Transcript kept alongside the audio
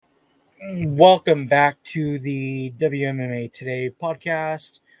Welcome back to the WMMA Today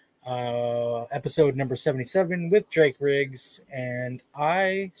podcast, episode number 77 with Drake Riggs and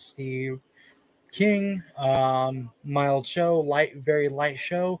I, Steve King. Mild show, very light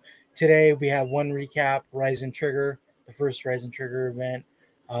show. Today we have one recap, Rise and Trigger, the first Rise and Trigger event.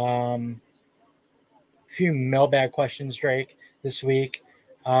 Few mailbag questions, Drake, this week.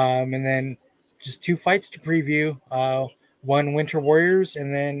 And then just two fights to preview. One Winter Warriors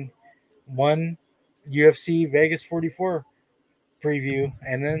and then one UFC Vegas 44 preview,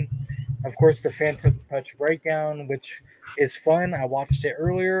 and then of course the Phantom Touch breakdown, which is fun. I watched it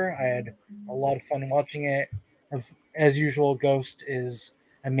earlier. I had a lot of fun watching it. As usual, Ghost is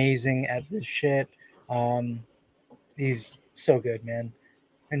amazing at this shit. He's so good, man.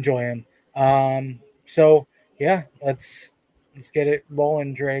 Enjoy him. So yeah, let's get it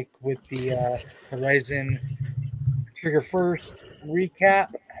rolling, Drake, with the Horizon Trigger first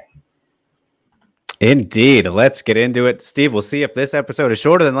recap. Indeed. Let's get into it. Steve, we'll see if this episode is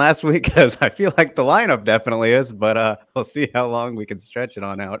shorter than last week because I feel like the lineup definitely is, but we'll see how long we can stretch it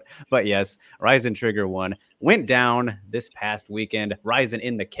on out. But yes, Ryzen Trigger 1 went down this past weekend. Ryzen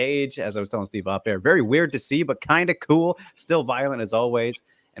in the cage, as I was telling Steve off air. Very weird to see, but kind of cool. Still violent as always.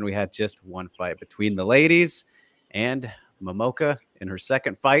 And we had just one fight between the ladies and Momoka in her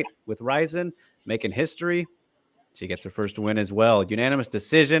second fight with Ryzen, making history. She gets her first win as well. Unanimous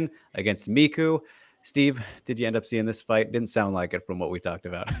decision against Miku. Steve, did you end up seeing this fight? Didn't sound like it from what we talked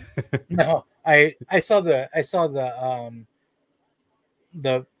about. No, I saw the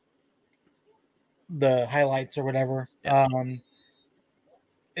highlights or whatever. Yeah.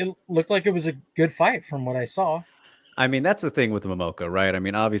 It looked like it was a good fight from what I saw. I mean, that's the thing with Momoka, right? I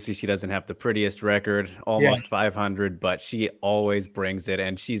mean, obviously she doesn't have the prettiest record, almost 500, but she always brings it,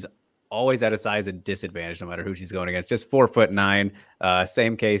 and she's always at a size and disadvantage no matter who she's going against. Just 4'9".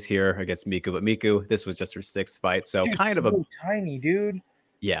 Same case here against Miku, but Miku, this was just her sixth fight, so dude, kind of a tiny dude.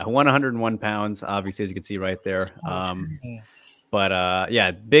 Yeah, 101 pounds, obviously, as you can see right there. But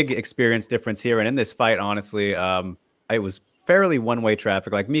yeah, big experience difference here. And in this fight, honestly, it was fairly one-way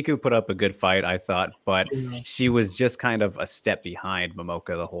traffic. Like Miku put up a good fight, I thought, but she was just kind of a step behind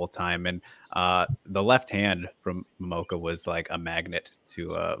Momoka the whole time. And the left hand from Momoka was like a magnet to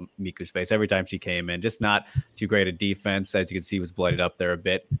Miku's face every time she came in. Just not too great a defense. As you can see, was blooded up there a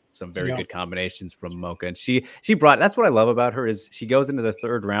bit. Some very good combinations from Momoka. And she brought, that's what I love about her, is she goes into the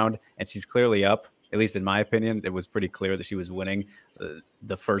third round and she's clearly up. At least in my opinion, it was pretty clear that she was winning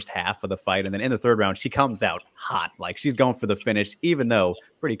the first half of the fight. And then in the third round, she comes out hot. Like she's going for the finish, even though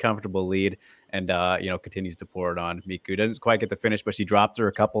pretty comfortable lead, and, continues to pour it on. Miku doesn't quite get the finish, but she dropped her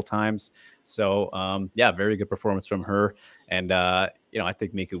a couple times. So, yeah, very good performance from her. And, I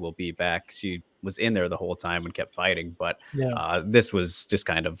think Miku will be back. She was in there the whole time and kept fighting. But this was just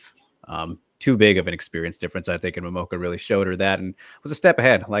kind of too big of an experience difference, I think, and Momoka really showed her that and was a step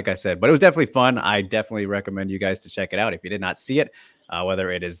ahead, like I said. But it was definitely fun. I definitely recommend you guys to check it out if you did not see it,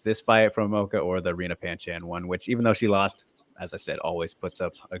 whether it is this fight from Momoka or the Rina Panchan one, which even though she lost, as I said, always puts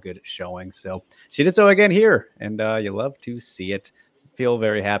up a good showing. So she did so again here, and you love to see it. Feel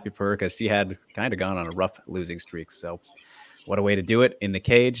very happy for her because she had kind of gone on a rough losing streak. So what a way to do it in the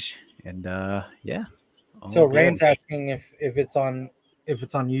cage. And yeah. So Rain's asking if it's on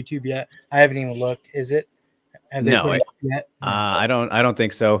YouTube yet. I haven't even looked. Is it? Have they put it up yet? I don't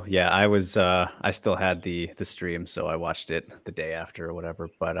think so. Yeah, I still had the stream, so I watched it the day after or whatever.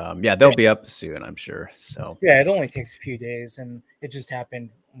 But yeah, they'll be up soon, I'm sure. So yeah, it only takes a few days, and it just happened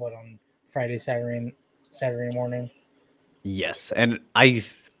on Friday, Saturday morning. Yes, and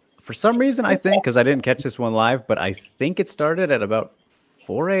for some reason I think, because I didn't catch this one live, but I think it started at about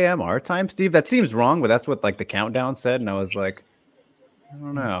 4 a.m. our time, Steve. That seems wrong, but that's what like the countdown said, and I was like, I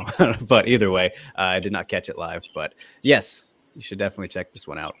don't know. But either way, I did not catch it live. But yes, you should definitely check this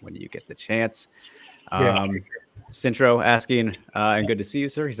one out when you get the chance. Cintro asking, and good to see you,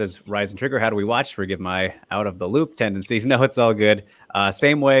 sir. He says, Rise and Trigger, how do we watch? Forgive my out of the loop tendencies. No, it's all good.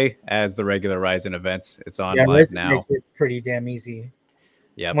 Same way as the regular Ryzen events. It's on live now. Makes it pretty damn easy.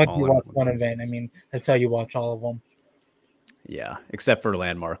 Yeah. Once you watch one event, I mean, that's how you watch all of them. Yeah, except for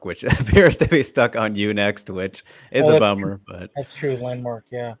Landmark, which appears to be stuck on you next, which is a bummer. But that's true, Landmark.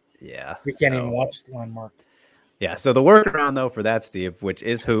 Yeah. We can't even watch Landmark. Yeah, so the workaround though for that, Steve, which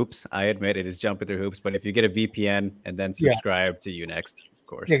is Hoops. I admit it is jumping through Hoops, but if you get a VPN and then subscribe to you next, of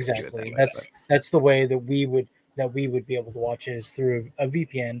course. Exactly. That's the way that we would be able to watch it, is through a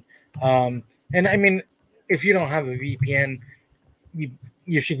VPN. And I mean, if you don't have a VPN,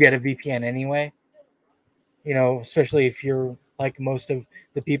 you should get a VPN anyway. Especially if you're like most of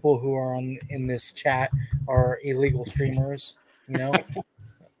the people who are in this chat are illegal streamers,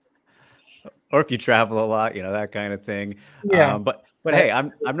 or if you travel a lot, that kind of thing. Yeah, But that, hey,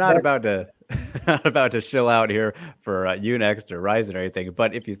 I'm not that about to not about to shill out here for Unext or Ryzen or anything.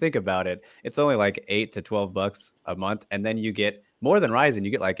 But if you think about it, it's only like $8 to $12 a month, and then you get more than Ryzen.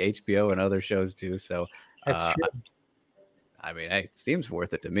 You get like HBO and other shows too. So, that's true. I mean, hey, it seems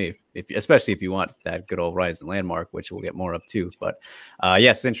worth it to me, especially if you want that good old Ryzen landmark, which we'll get more of too. But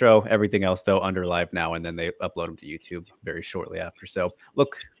yes, intro, everything else though under live now, and then they upload them to YouTube very shortly after. So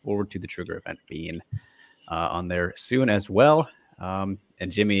look forward to the Trigger event being on there soon as well. And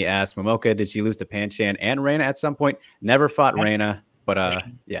Jimmy asked Momoka, did she lose to Panchan and Reina at some point? Never fought Reina, but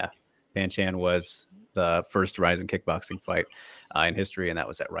yeah, Panchan was the first Ryzen kickboxing fight in history, and that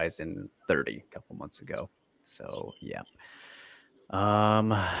was at Ryzen 30 a couple months ago. So yeah.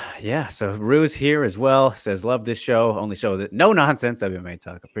 Yeah, so Rue's here as well, says love this show, only show that no nonsense WMA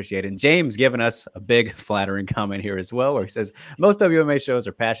talk, appreciate it. And James giving us a big flattering comment here as well, where he says most WMA shows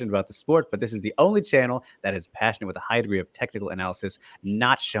are passionate about the sport, but this is the only channel that is passionate with a high degree of technical analysis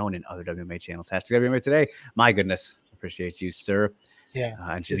not shown in other WMA channels. Hashtag WMA Today. My goodness, appreciate you, sir. Yeah,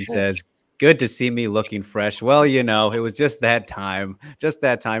 and Jim says, good to see me looking fresh. Well, it was just that time. It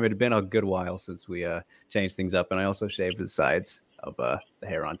had been a good while since we changed things up, and I also shaved the sides of the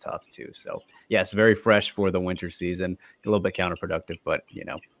hair on top too. So yes, very fresh for the winter season. A little bit counterproductive, but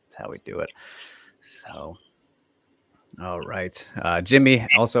it's how we do it. So all right. Jimmy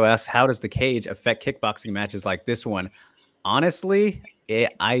also asks, how does the cage affect kickboxing matches like this one? Honestly,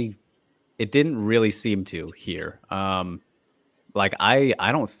 it didn't really seem to here. Like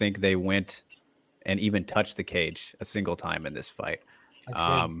I don't think they went and even touched the cage a single time in this fight. that's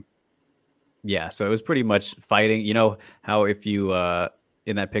good. Yeah, so it was pretty much fighting. You know how if you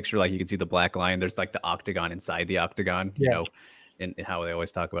in that picture, like you can see the black line, there's like the octagon inside the octagon, and how they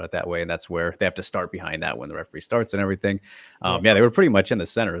always talk about it that way. And that's where they have to start behind that when the referee starts and everything. Yeah, they were pretty much in the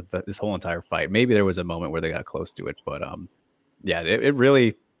center of this whole entire fight. Maybe there was a moment where they got close to it, but yeah,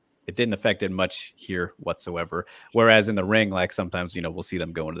 it didn't affect it much here whatsoever. Whereas in the ring, like sometimes, we'll see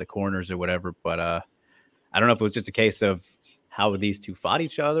them go into the corners or whatever, but I don't know if it was just a case of how these two fought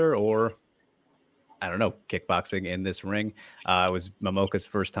each other, or I don't know, kickboxing in this ring. It was Momoka's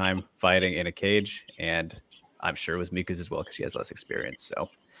first time fighting in a cage, and I'm sure it was Mika's as well because she has less experience. So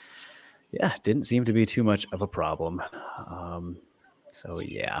yeah, didn't seem to be too much of a problem. So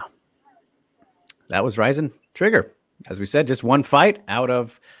yeah, that was Ryzen Trigger. As we said, just one fight out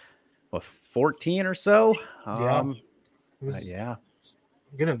of 14 or so. It was yeah,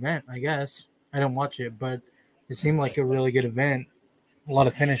 a good event, I guess. I didn't watch it, but it seemed like a really good event. A lot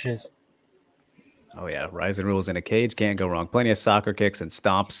of finishes. Oh yeah, Ryzen rules in a cage, can't go wrong. Plenty of soccer kicks and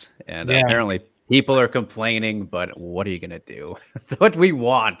stomps, and apparently people are complaining, but what are you gonna do? It's what we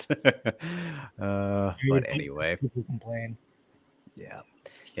want. But anyway, people complain. Yeah,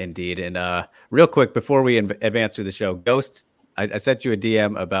 indeed. And real quick before we advance through the show, Ghost, I sent you a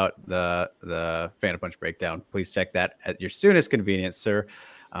DM about the Phantom Punch breakdown. Please check that at your soonest convenience, sir.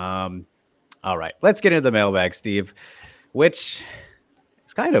 All right, let's get into the mailbag, Steve, which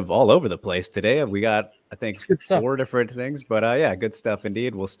is kind of all over the place today. We got, I think, 4 different things, but yeah, good stuff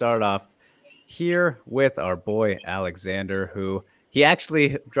indeed. We'll start off here with our boy Alexander, who he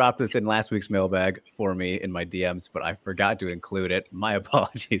actually dropped this in last week's mailbag for me in my DMs, but I forgot to include it. My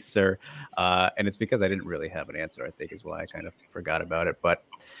apologies, sir. And it's because I didn't really have an answer, I think, is why I kind of forgot about it. But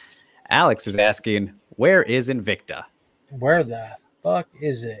Alex is asking, where is Invicta? Where the fuck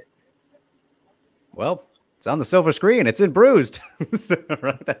is it? Well, it's on the silver screen. It's in Bruised.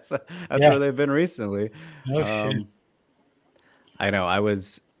 Right? That's where they've been recently. No shit. I know. I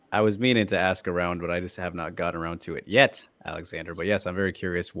was meaning to ask around, but I just have not gotten around to it yet, Alexander. But yes, I'm very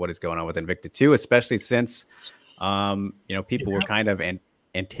curious what is going on with Invicta 2, especially since people were kind of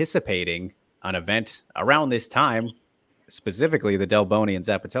anticipating an event around this time. Specifically, the Del Boni and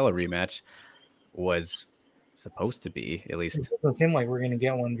Zappatella rematch was supposed to be, at least. It seemed like we're going to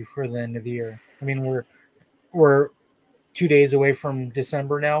get one before the end of the year. I mean, we're 2 days away from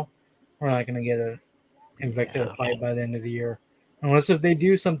December now. We're not going to get a Invicta fight by the end of the year. Unless if they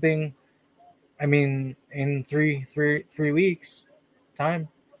do something, I mean, in three weeks time.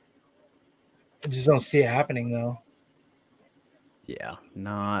 I just don't see it happening though. Yeah,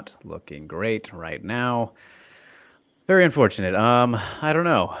 not looking great right now. Very unfortunate. I don't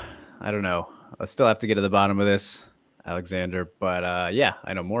know. I still have to get to the bottom of this, Alexander. But yeah,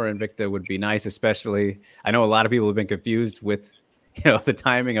 I know more Invicta would be nice, especially I know a lot of people have been confused with the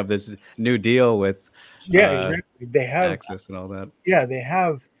timing of this new deal with exactly. They have access and all that. Yeah, they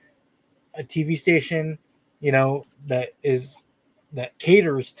have a TV station, that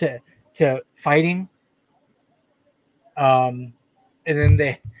caters to fighting. And then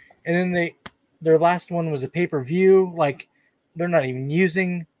their last one was a pay-per-view. Like, they're not even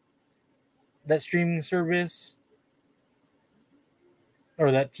using that streaming service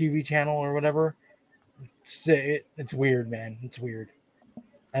or that TV channel or whatever. It's weird, man. It's weird.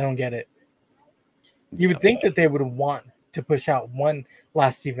 I don't get it. You would think that they would want to push out one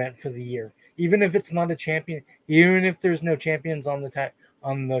last event for the year, even if it's not a champion, even if there's no champions on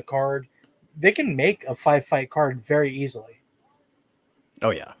the card. They can make a 5-fight card very easily.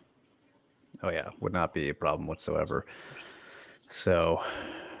 Oh yeah, would not be a problem whatsoever. So,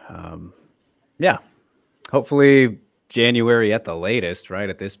 yeah, hopefully January at the latest, right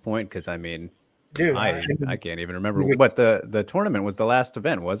at this point, because I mean, dude, I can't even remember what the tournament was. The last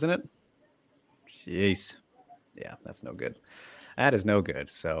event, wasn't it? Jeez, yeah, that's no good. That is no good.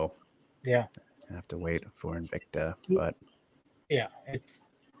 So yeah, I have to wait for Invicta, but yeah,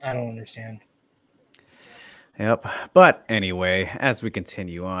 I don't understand. Yep. But anyway, as we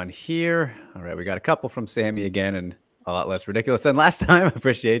continue on here, all right, we got a couple from Sammy again, and a lot less ridiculous than last time. I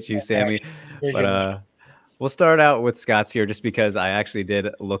appreciate you, Sammy. But we'll start out with Scott's here, just because I actually did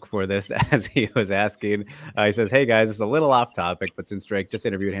look for this as he was asking. He says, "Hey guys, it's a little off topic, but since Drake just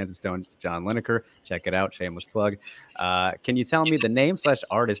interviewed Handsome Stone John Lineker, check it out. Shameless plug. Can you tell me the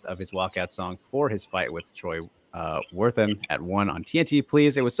name/artist of his walkout song for his fight with Troy Worthen at 1 on TNT,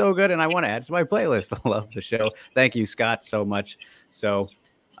 please? It was so good, and I want to add to my playlist. I love the show. Thank you, Scott, so much." So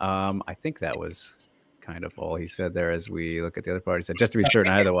I think that was kind of all he said there. As we look at the other part, he said, "Just to be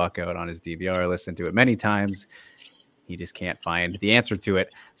certain, I had the walkout on his DVR. Listened to it many times. He just can't find the answer to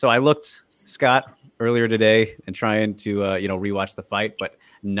it." So I looked, Scott, earlier today and trying to rewatch the fight, but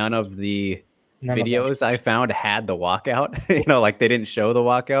none of the videos I found had the walkout. Like they didn't show the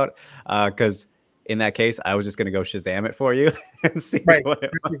walkout, because in that case, I was just going to go Shazam it for you and see. Right,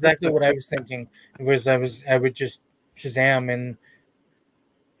 that's exactly what I was thinking. I would just Shazam, and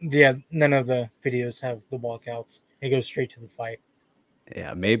yeah, none of the videos have the walkouts. It goes straight to the fight.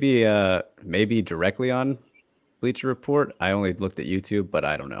 Yeah, maybe directly on Bleacher Report. I only looked at YouTube, but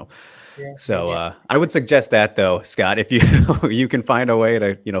I don't know. Yeah, so I would suggest that though, Scott, if you can find a way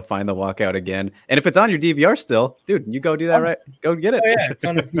to find the walkout again, and if it's on your DVR still, dude, you go do that, right? Go get it. Oh yeah, it's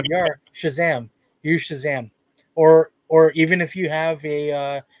on his DVR. Shazam, use Shazam, or even if you have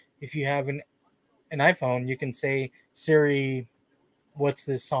an iPhone, you can say, "Siri, what's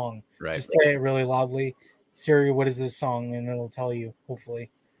this song?" Right. Just play it really loudly. "Siri, what is this song?" And it'll tell you, hopefully.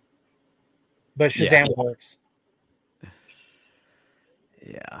 But Shazam works.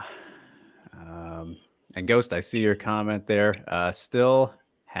 Yeah. And Ghost, I see your comment there. It's still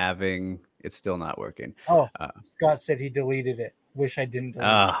not working. Oh, Scott said he deleted it. Wish I didn't delete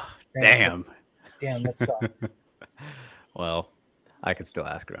it. Damn. Damn, that sucks. Well, I could still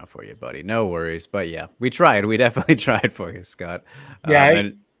ask around for you, buddy. No worries. But yeah, we tried. We definitely tried for you, Scott. Yeah.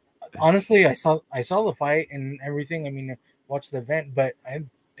 Honestly, I saw the fight and everything. I mean, watched the event, but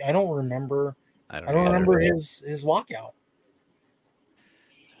I don't remember. I don't remember his walkout.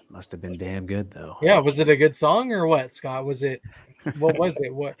 Must have been damn good though. Yeah, was it a good song or what, Scott? What was it?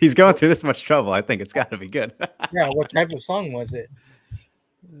 What? He's going through this much trouble. I think it's got to be good. Yeah, what type of song was it?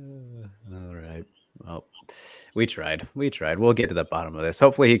 All right. Well, we tried. We'll get to the bottom of this.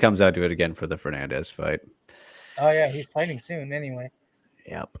 Hopefully he comes out to it again for the Fernandez fight. Oh yeah, he's fighting soon anyway.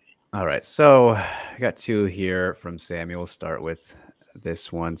 Yep. All right. So I got two here from Sammy. We'll start with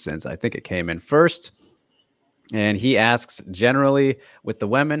this one since I think it came in first. And he asks, generally, with the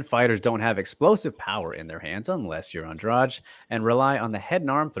women, fighters don't have explosive power in their hands unless you're Andrade and rely on the head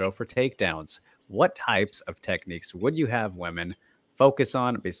and arm throw for takedowns. What types of techniques would you have women focus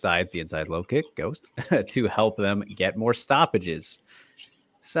on besides the inside low kick, Ghost, to help them get more stoppages?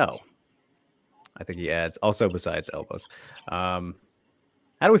 So I think he adds, also besides elbows.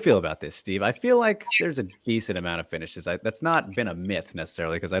 How do we feel about this, Steve? I feel like there's a decent amount of finishes. That's not been a myth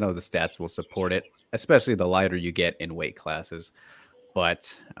necessarily, because I know the stats will support it, especially the lighter you get in weight classes.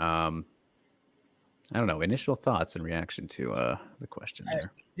 But I don't know. Initial thoughts in reaction to the question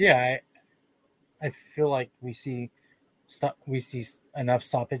there. I feel like we see enough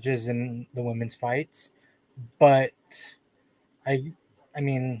stoppages in the women's fights, but I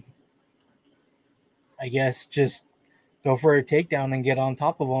mean, I guess just go for a takedown and get on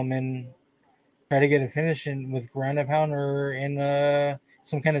top of them and try to get a finish in with ground and pound or in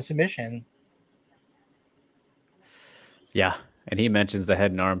some kind of submission. Yeah, and he mentions the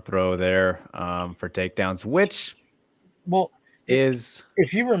head and arm throw there for takedowns, which is,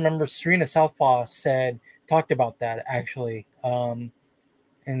 if you remember, Serena Southpaw talked about that actually,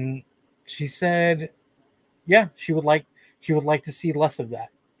 and she said, yeah, she would like to see less of that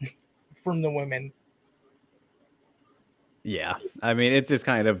from the women. Yeah, I mean, it's just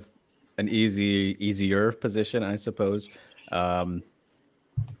kind of an easier position, I suppose.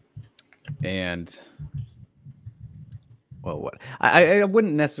 And well, what I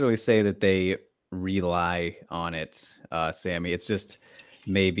wouldn't necessarily say that they rely on it, Sammy. It's just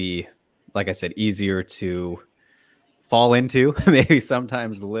maybe, like I said, easier to fall into, maybe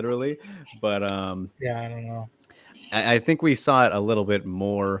sometimes literally. But Yeah, I don't know. I think we saw it a little bit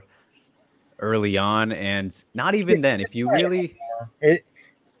more early on, and not Yeah, even then. If you really, it,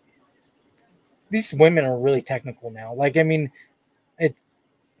 these women are really technical now. Like, I mean, it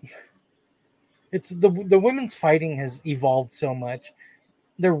it's the women's fighting has evolved so much.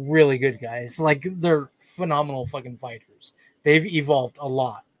 They're really good guys. Like, they're phenomenal fucking fighters. They've evolved a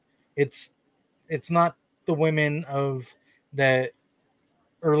lot. It's not the women of the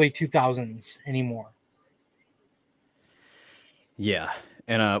early 2000s anymore. yeah.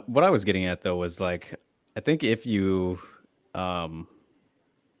 And what I was getting at though was like, I think if you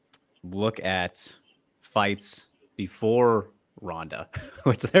look at fights before Ronda,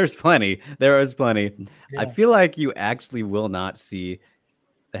 which there's plenty, there is plenty. I Yeah. feel like you actually will not see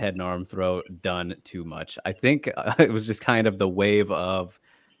the head and arm throw done too much. I think it was just kind of the wave of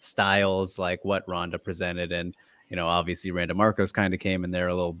styles like what Ronda presented, and obviously Randa Marcos kind of came in there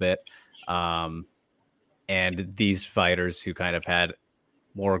a little bit, and these fighters who kind of had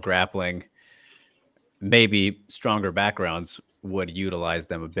more grappling, maybe stronger backgrounds, would utilize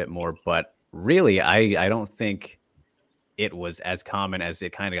them a bit more. But really, I don't think it was as common as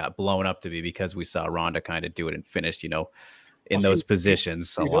it kind of got blown up to be, because we saw Ronda kind of do it and finished, in those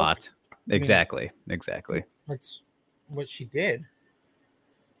positions a lot. Exactly. That's what she did.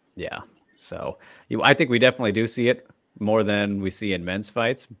 Yeah. So I think we definitely do see it more than we see in men's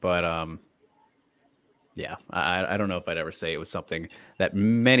fights, but yeah, I don't know if I'd ever say it was something that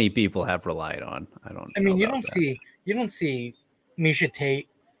many people have relied on. I mean, you don't see Misha Tate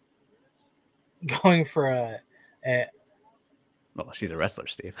going for a well, she's a wrestler,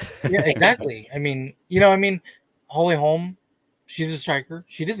 Steve. yeah, exactly. I mean, Holly Holm, she's a striker.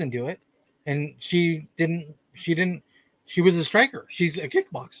 She doesn't do it, and she didn't. She was a striker. She's a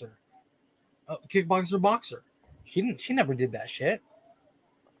kickboxer, boxer. She never did that shit.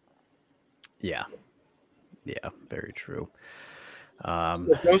 Yeah, very true.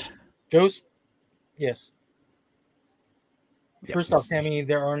 So Ghost, yes. Yep. First off, Tammy,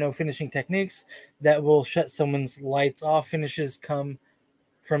 there are no finishing techniques that will shut someone's lights off. Finishes come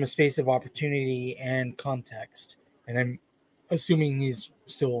from a space of opportunity and context. And I'm assuming he's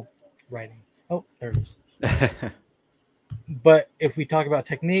still writing. Oh, there it is. But if we talk about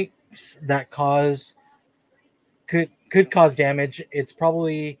techniques that could cause damage, it's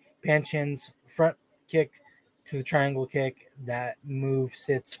probably Panchin's front kick to the triangle kick. That move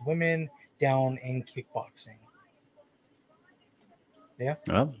sits women down in kickboxing. Yeah.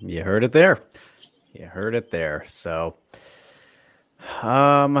 Well, you heard it there. So,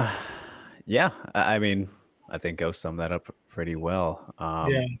 yeah, I mean, I think Ghost summed that up pretty well.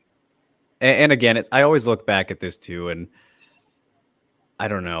 Yeah. And again, I always look back at this too, and I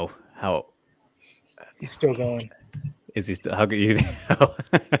don't know how He's still going. Is he still? How could you?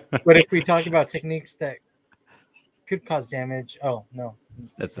 But if we talk about techniques that could cause damage, oh no,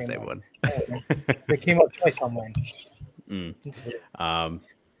 that's the same one. They came up twice on mine.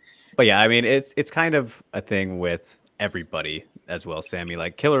 But yeah, I mean, it's kind of a thing with everybody as well, Sammy.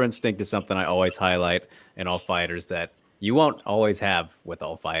 Like, killer instinct is something I always highlight in all fighters that you won't always have with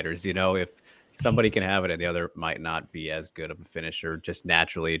all fighters. If somebody can have it and the other might not be as good of a finisher, just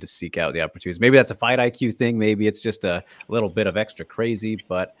naturally to seek out the opportunities. Maybe that's a fight IQ thing. Maybe it's just a little bit of extra crazy,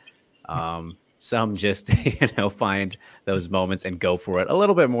 but some just, find those moments and go for it a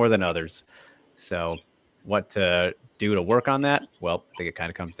little bit more than others. So what to do to work on that? Well, I think it kind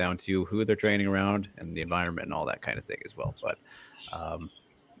of comes down to who they're training around and the environment and all that kind of thing as well. But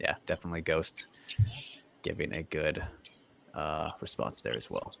yeah, definitely Ghost giving a good response there as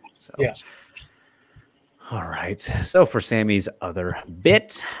well. So yeah. All right. So for Sammy's other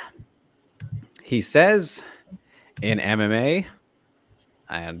bit, he says in MMA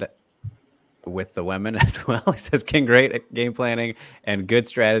and with the women as well, he says, can great game planning and good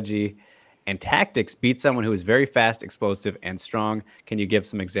strategy and tactics beat someone who is very fast, explosive, and strong? Can you give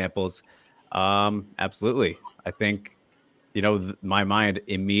some examples? Absolutely. I think, my mind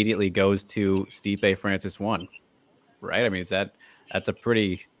immediately goes to Stipe Francis 1, right? I mean, that's a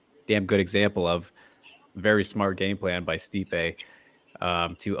pretty damn good example of very smart game plan by Stipe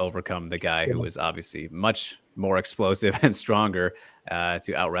to overcome the guy who was obviously much more explosive and stronger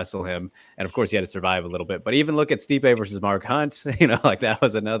to out wrestle him. And of course, he had to survive a little bit. But even look at Stipe versus Mark Hunt, like that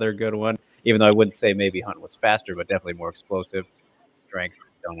was another good one, even though I wouldn't say maybe Hunt was faster, but definitely more explosive. strength,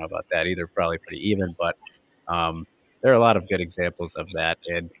 don't know about that either. Probably pretty even, but there are a lot of good examples of that.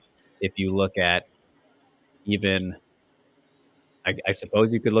 And if you look at even, I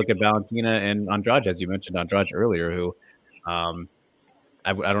suppose you could look at Valentina and Andrade, as you mentioned Andrade earlier, who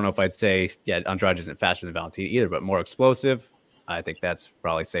I don't know if I'd say, yeah, Andrade isn't faster than Valentina either, but more explosive. I think that's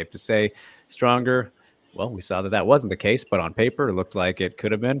probably safe to say. Stronger. Well, we saw that that wasn't the case, but on paper, it looked like it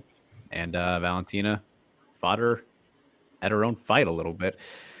could have been. And Valentina fought her at her own fight a little bit.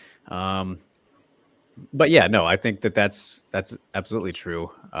 But yeah, no, I think that's absolutely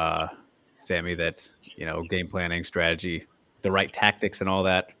true, Sammy. That game planning, strategy, the right tactics, and all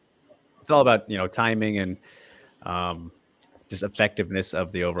that. It's all about timing and just effectiveness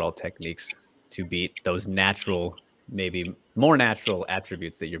of the overall techniques to beat those natural, maybe more natural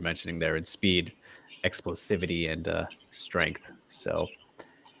attributes that you're mentioning there in speed, explosivity, and strength. So,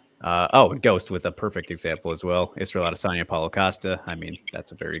 and Ghost with a perfect example as well. Israel Adesanya, Paulo Costa. I mean,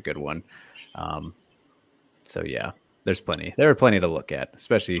 that's a very good one. So yeah, there are plenty to look at,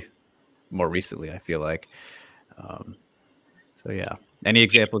 especially more recently, I feel like. So yeah, any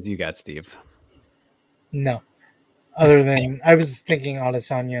examples you got, Steve? No. Other than I was thinking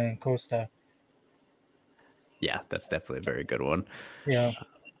Adesanya and Costa. Yeah, that's definitely a very good one. Yeah.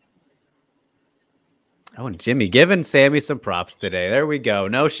 Oh, and Jimmy giving Sammy some props today. There we go.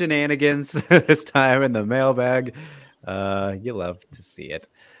 No shenanigans this time in the mailbag. You love to see it.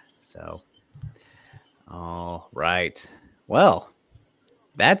 So, all right. Well,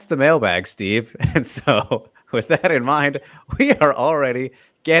 that's the mailbag, Steve. And so, with that in mind, we are already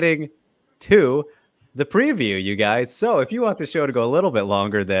getting to the preview, you guys. So if you want the show to go a little bit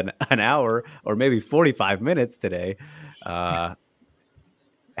longer than an hour or maybe 45 minutes today,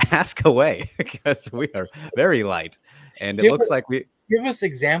 ask away because we are very light. And it looks like we give us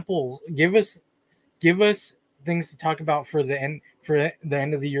examples. Give us things to talk about for the end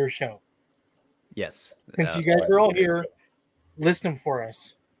of the year show. Yes. Since you guys are all here, list them for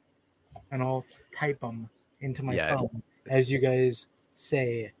us. And I'll type them into my phone as you guys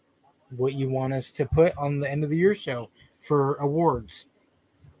say what you want us to put on the end of the year show for awards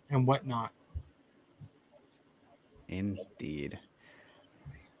and whatnot. Indeed.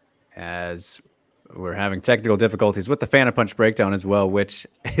 As we're having technical difficulties with the Phantom Punch breakdown as well, which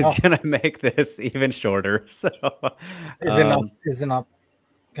is going to make this even shorter. So is it not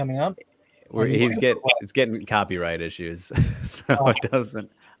coming up? It's getting copyright issues. So it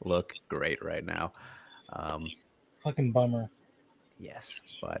doesn't look great right now. Fucking bummer. Yes,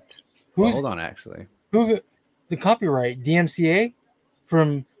 but hold on, actually. Who the copyright? DMCA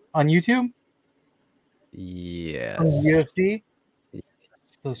on YouTube? Yes. From the UFC? Yes.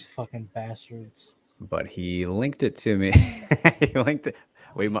 Those fucking bastards. But he linked it to me. He linked it.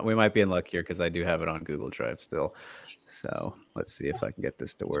 We might be in luck here because I do have it on Google Drive still. So let's see if I can get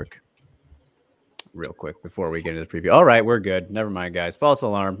this to work real quick before we get into the preview. All right, we're good. Never mind, guys. False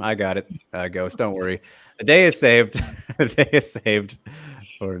alarm. I got it. Ghost, don't worry. The day is saved. The day is saved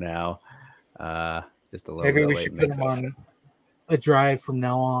for now. Just a little Maybe bit we late. should put them on a drive from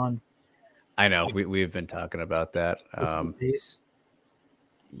now on. I know. We've been talking about that.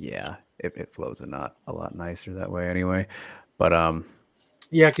 Yeah, it flows a lot nicer that way anyway. But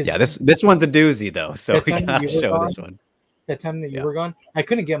this one's a doozy though, so we gotta show this one. That time that you were gone, I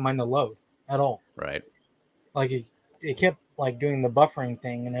couldn't get mine to load at all. Right. Like it kept like doing the buffering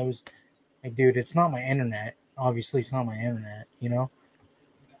thing, and I was like, dude, it's not my internet. Obviously, it's not my internet,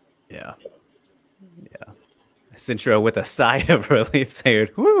 Yeah. Centro with a sigh of relief saying,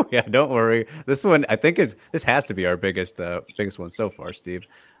 "Whoo, yeah, don't worry. This one, I think this has to be our biggest one so far, Steve."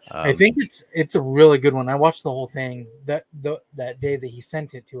 I think it's a really good one. I watched the whole thing that day that he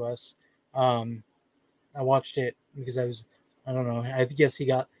sent it to us. I watched it because I don't know. I guess he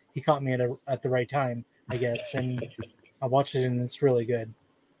caught me at the right time, I guess, and I watched it and it's really good.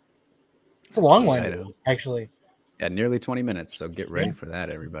 It's a long one, actually. Yeah, nearly 20 minutes. So get ready for that,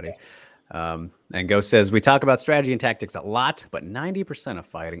 everybody. And Go says, we talk about strategy and tactics a lot, but 90% of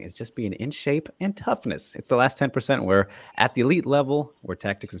fighting is just being in shape and toughness. It's the last 10% where at the elite level, where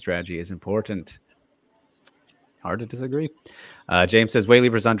tactics and strategy is important. Hard to disagree. James says,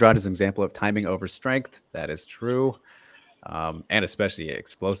 Weili versus Andrade is an example of timing over strength. That is true. And especially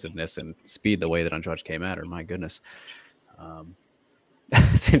explosiveness and speed, the way that Andrade came at her. My goodness.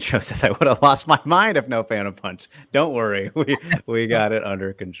 Centro says, I would have lost my mind if no Phantom Punch. Don't worry. We got it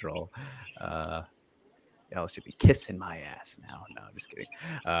under control. Y'all should be kissing my ass now. No, I'm just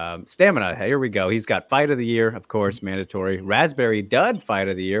kidding. Stamina. Here we go. He's got Fight of the Year, of course, mandatory. Raspberry Dud Fight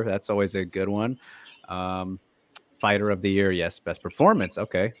of the Year. That's always a good one. Fighter of the Year. Yes. Best performance.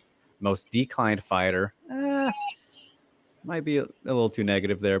 Okay. Most declined fighter. Might be a little too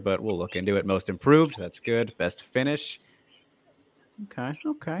negative there, but we'll look into it. Most improved. That's good. Best finish.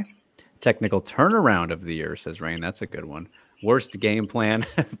 Okay. Technical turnaround of the year, says Rain. That's a good one. Worst game plan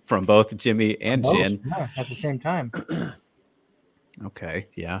from both Jimmy and Jin. Yeah, at the same time. Okay,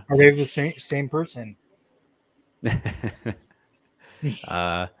 yeah. Are they the same person?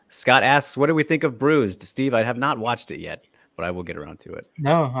 Scott asks, what do we think of Bruised? Steve, I have not watched it yet, but I will get around to it.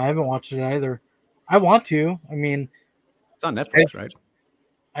 No, I haven't watched it either. I want to. I mean, it's on Netflix, right?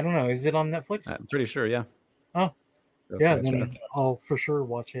 I don't know. Is it on Netflix? I'm pretty sure, yeah. Oh, yeah, then I'll for sure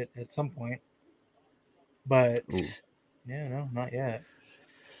watch it at some point. But yeah, no, not yet.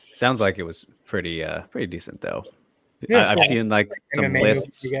 Sounds like it was pretty decent though. Yeah, I've seen like some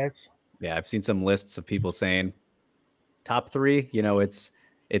lists. Yeah, I've seen some lists of people saying top 3. You know, it's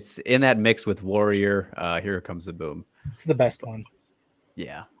in that mix with Warrior. Here Comes the Boom. It's the best one.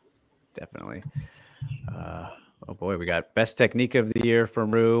 Yeah, definitely. Oh boy, we got best technique of the year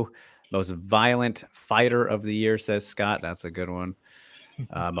from Rue. Most violent fighter of the year, says Scott. That's a good one.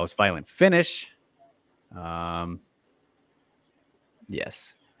 Most violent finish.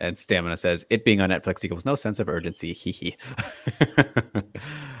 Yes. And Stamina says, it being on Netflix equals no sense of urgency. Hee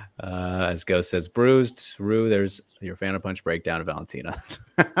as Ghost says, Bruised. Rue, there's your Fan of Punch breakdown of Valentina.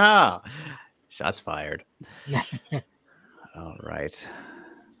 Shots fired. All right.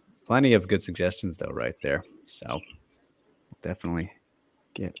 Plenty of good suggestions, though, right there. So definitely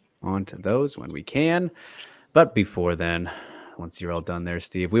get onto those when we can. But before then, once you're all done there,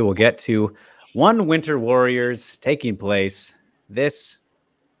 Steve, we will get to One Winter Warriors taking place this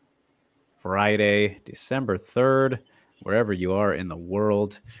Friday, December 3rd, wherever you are in the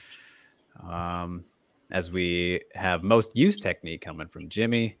world. As we have most used technique coming from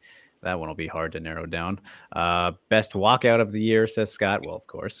Jimmy. That one will be hard to narrow down. Best walkout of the year, says Scott. Well, of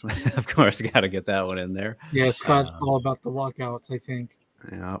course. Of course, got to get that one in there. Yeah, Scott's all about the walkouts, I think.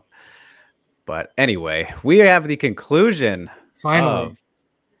 Yeah. But anyway, we have the conclusion finally of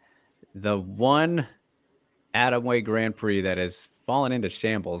the one atomweight Grand Prix that has fallen into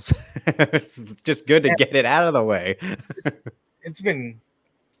shambles. It's just good to get it out of the way. It's been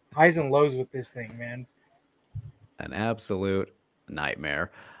highs and lows with this thing, man. An absolute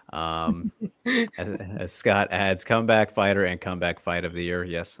nightmare. As Scott adds, comeback fighter and comeback fight of the year.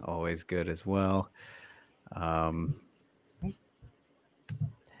 Yes, always good as well.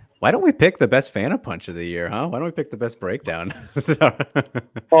 Why don't we pick the best Fan of Punch of the year, huh? Why don't we pick the best breakdown?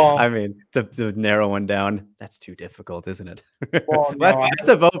 Well, I mean, to narrow one down, that's too difficult, isn't it? Well, no, that's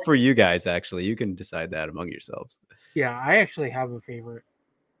a vote for you guys, actually. You can decide that among yourselves. Yeah, I actually have a favorite.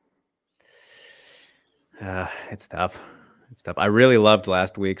 It's tough. It's tough. I really loved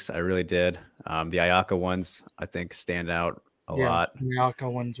last week's. I really did. The Ayaka ones, I think, stand out a lot. The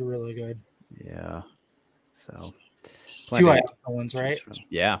Ayaka ones are really good. Yeah. So... 2 Ayaka ones, right?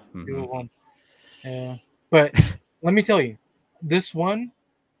 Yeah. Mm-hmm. 2 of them. Yeah. But let me tell you, this one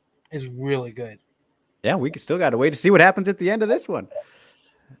is really good. Yeah, we still got to wait to see what happens at the end of this one.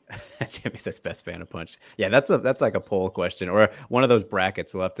 Jimmy says best Fan of Punch. Yeah, that's like a poll question or one of those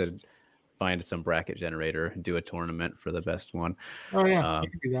brackets. We'll have to find some bracket generator and do a tournament for the best one. Oh yeah, you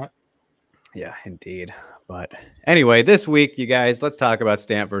can do that. Yeah, indeed. But anyway, this week, you guys, let's talk about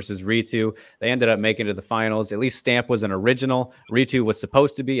Stamp versus Ritu. They ended up making it to the finals. At least Stamp was an original. Ritu was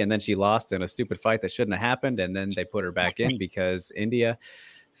supposed to be, and then she lost in a stupid fight that shouldn't have happened. And then they put her back in because India.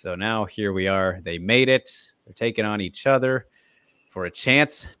 So now here we are. They made it. They're taking on each other for a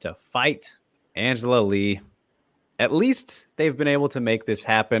chance to fight Angela Lee. At least they've been able to make this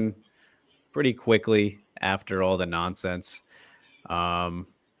happen pretty quickly after all the nonsense.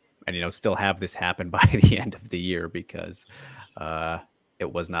 And, you know, still have this happen by the end of the year because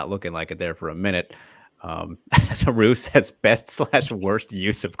it was not looking like it there for a minute. So Rue says best/worst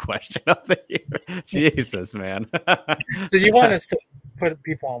use of question of the year. Jesus, man. So you want us to put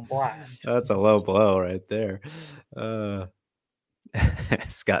people on blast. That's a low blow right there.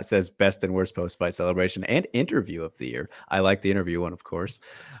 Scott says best and worst post-fight celebration and interview of the year. I like the interview one, of course.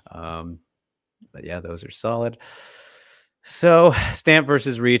 But yeah, those are solid. So, Stamp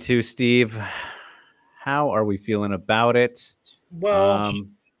versus Ritu, Steve, how are we feeling about it? Well,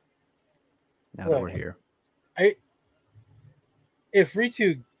 now that we're here, if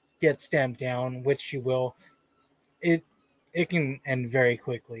Ritu gets stamped down, which she will, it can end very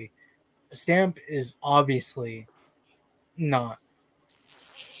quickly. Stamp is obviously not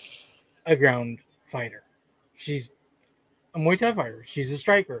a ground fighter. She's a Muay Thai fighter. She's a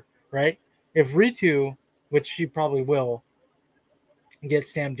striker, right? If Ritu, which she probably will, get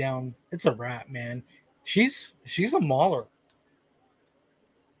stamped down, it's a wrap, man. She's a mauler.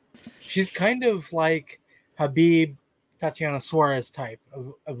 She's kind of like Habib Tatiana Suarez type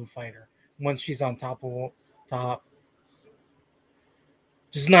of a fighter. Once she's on top,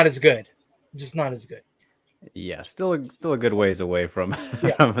 just not as good. Just not as good. Yeah, still a good ways away from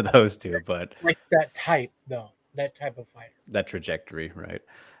Yeah. from those two, but Like that type though, that type of fighter. That trajectory, right?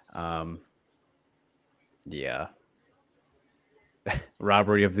 Yeah.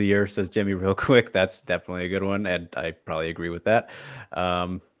 Robbery of the year, says Jimmy real quick. That's definitely a good one, and I probably agree with that.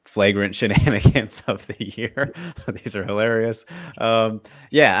 Flagrant shenanigans of the year. These are hilarious.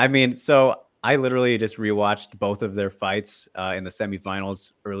 Yeah, I mean, so I literally just rewatched both of their fights in the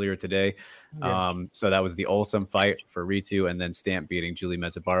semifinals earlier today. Yeah. So that was the Olsum fight for Ritu, and then Stamp beating Julie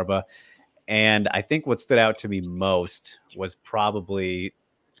Mezzabarba. And I think what stood out to me most was probably,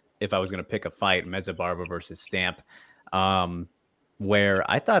 if I was going to pick a fight, Mezzabarba versus Stamp, where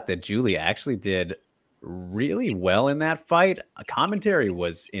I thought that Julie actually did really well in that fight. A commentary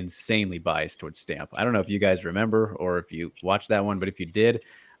was insanely biased towards Stamp. I don't know if you guys remember or if you watched that one, but if you did,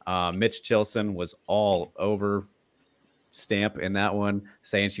 Mitch Chilson was all over Stamp in that one,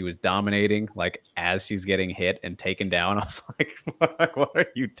 saying she was dominating like as she's getting hit and taken down. I was like, what are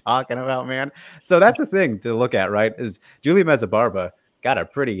you talking about, man? So that's a thing to look at, right? Is Julie Mezzabarba got a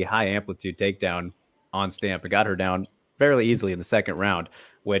pretty high amplitude takedown on Stamp. It got her down fairly easily in the second round,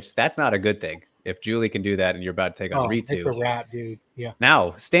 which that's not a good thing. If Julie can do that and you're about to take on Ritu. It's a wrap, dude. Yeah.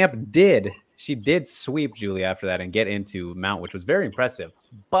 Now, Stamp she did sweep Julie after that and get into mount, which was very impressive.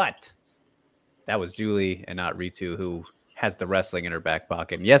 But that was Julie and not Ritu, who has the wrestling in her back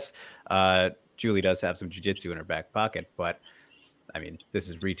pocket. And yes, Julie does have some jiu-jitsu in her back pocket, but I mean, this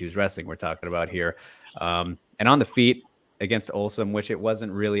is Ritu's wrestling we're talking about here. And on the feet against Olsum, which it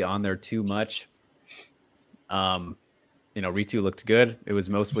wasn't really on there too much. Ritu looked good. It was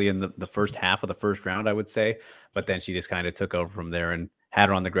mostly in the first half of the first round, I would say. But then she just kind of took over from there and had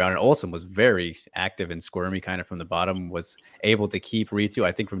her on the ground. And Olsum was very active and squirmy kind of from the bottom, was able to keep Ritu,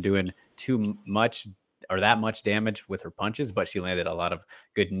 I think, from doing too much or that much damage with her punches, but she landed a lot of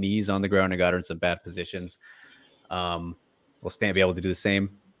good knees on the ground and got her in some bad positions. Will Stamp be able to do the same?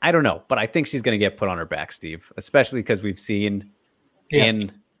 I don't know, but I think she's going to get put on her back, Steve, especially because we've seen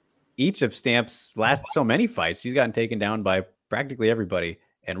in each of Stamp's last so many fights, she's gotten taken down by practically everybody.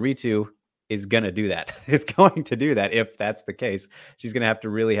 And Ritu is going to do that. Is going to do that. If that's the case, she's going to have to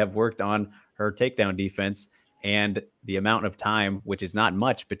really have worked on her takedown defense, and the amount of time, which is not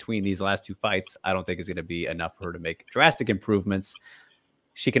much between these last two fights, I don't think is going to be enough for her to make drastic improvements.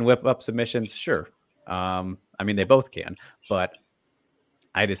 She can whip up submissions. Sure. I mean, they both can, but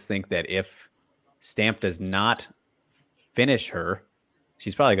I just think that if Stamp does not finish her,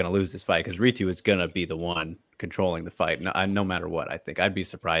 she's probably going to lose this fight because Ritu is going to be the one controlling the fight, no matter what. I think I'd be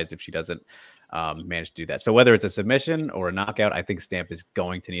surprised if she doesn't manage to do that. So whether it's a submission or a knockout, I think Stamp is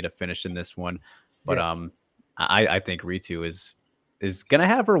going to need a finish in this one. But I think Ritu is going to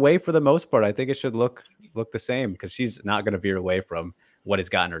have her way for the most part. I think it should look the same because she's not going to veer away from what has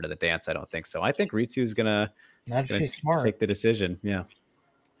gotten her to the dance. I don't think so. I think Ritu is going to take the decision. Yeah.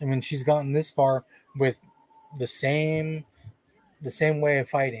 I mean, she's gotten this far with the same way of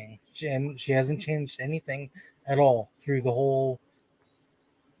fighting, and she hasn't changed anything at all through the whole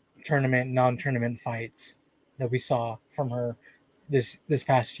non-tournament fights that we saw from her this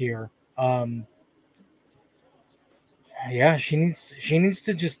past year. She needs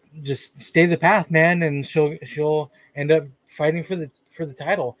to just stay the path, man, and she'll end up fighting for the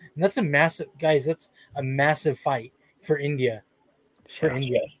title. And that's a massive fight for India.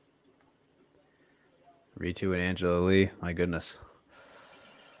 India. Ritu and Angela Lee, my goodness.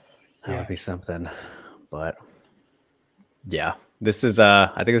 That would be something. But yeah, this is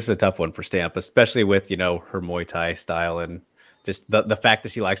I think this is a tough one for Stamp, especially with, her Muay Thai style and just the fact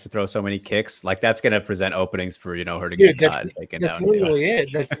that she likes to throw so many kicks. Like, that's going to present openings for, her to get caught and taken down. That's literally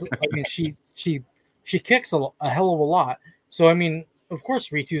it. That's, I mean, she kicks a hell of a lot. So, I mean, of course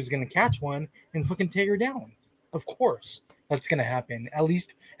Ritu is going to catch one and fucking take her down. Of course that's going to happen at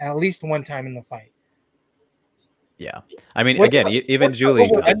least one time in the fight. Yeah. I mean, even Julie.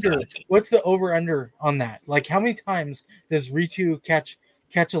 What's the over-under on that? Like, how many times does Ritu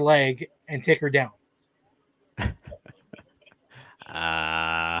catch a leg and take her down?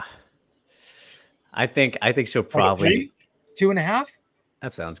 I think she'll probably 2.5.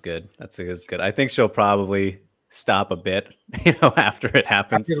 That sounds good. That's good. I think she'll probably stop a bit, after it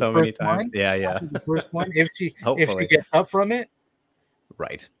happens so many times. Yeah. After the first one, if she gets up from it.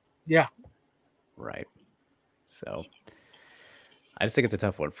 Right. Yeah. Right. So I just think it's a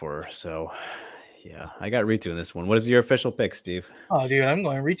tough one for her. So yeah, I got Ritu in this one. What is your official pick, Steve? Oh, dude, I'm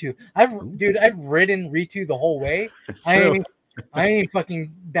going Ritu. I've ridden Ritu the whole way. I ain't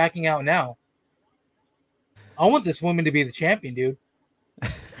fucking backing out now. I want this woman to be the champion, dude.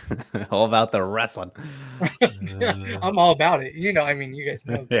 All about the wrestling. I'm all about it. You know, I mean, you guys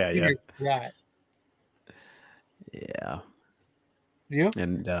know. Yeah. That. Yeah. You?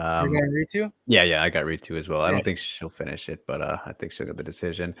 And You're going to read too? yeah, I got Ritu as well. I Yeah. don't think she'll finish it, but I think she'll get the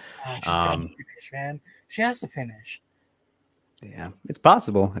decision. She's got to finish, man. She has to finish. Yeah, it's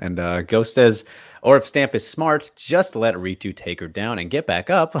possible. And Ghost says, or if Stamp is smart, just let Ritu take her down and get back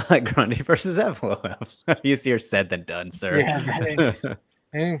up like Grundy versus FLOF. Easier said than done, sir. Yeah, that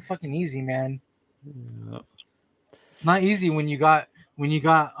ain't fucking easy, man. It's not easy when you got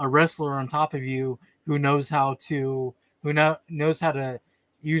a wrestler on top of you who knows how to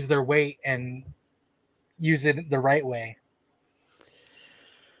use their weight and use it the right way.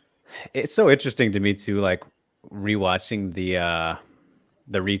 It's so interesting to me too, like rewatching the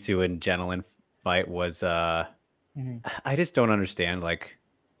Ritu and Genelin fight was I just don't understand like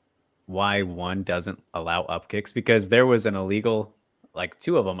why one doesn't allow up kicks, because there was an illegal, like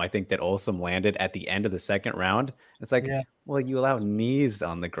 2 of them, I think, that Olsum landed at the end of the second round. It's like, well, you allow knees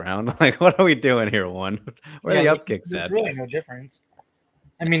on the ground. Like, what are we doing here, one? Where are the up kicks There's at? really no difference.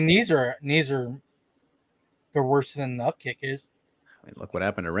 I mean, knees are they're worse than the up kick is. I mean, look what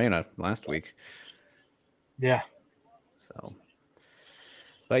happened to Reina last week. Yeah. So,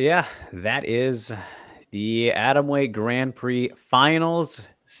 but yeah, that is the Atomweight Grand Prix finals.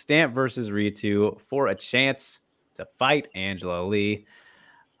 Stamp versus Ritu for a chance to fight Angela Lee.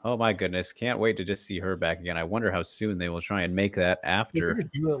 Oh my goodness, can't wait to just see her back again. I wonder how soon they will try and make that after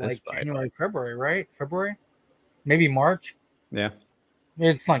do it this like fight. January, February, right? February, maybe March. Yeah,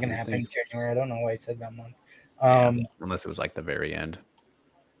 it's not gonna happen in January. I don't know why I said that month. Unless it was like the very end.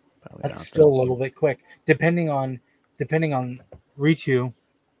 Probably that's still a little bit quick, depending on Ritu.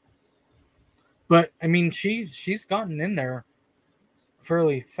 But I mean, she's gotten in there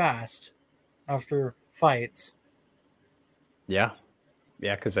fairly fast after fights. Yeah,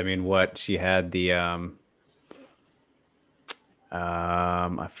 because I mean, what she had the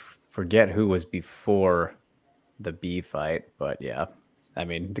I forget who was before the B fight, but yeah, I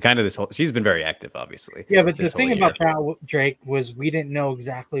mean, she's been very active, obviously. Yeah, but the thing about that, Drake, was we didn't know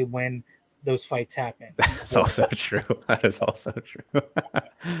exactly when those fights happened. That's also true. That is also true. A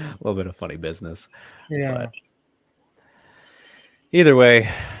little bit of funny business. Yeah. But either way,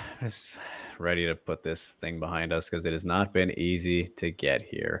 just ready to put this thing behind us because it has not been easy to get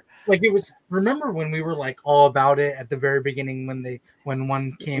here. Like it was. Remember when we were like all about it at the very beginning when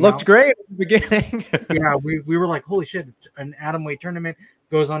one came looked out? Great at the beginning. Yeah, we were like, holy shit! An atomweight tournament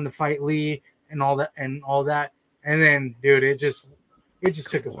goes on to fight Lee and all that, and then dude, it just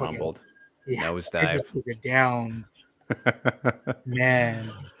took a rumbled. Nosedive. It just took it down. Man,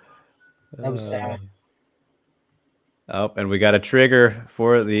 that was sad. Oh, and we got a trigger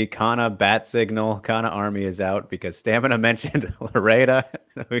for the Kana bat signal. Kana army is out because Stamina mentioned Loretta.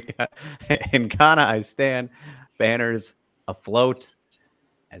 We got in Kana I stand, banners afloat,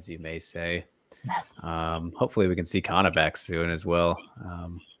 as you may say. Hopefully we can see Kana back soon as well.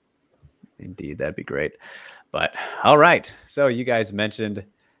 Indeed, that'd be great. But all right, so you guys mentioned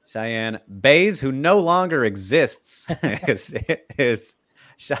Cheyenne Bays, who no longer exists, is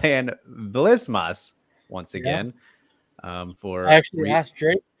Cheyenne Blismas once again. For I actually asked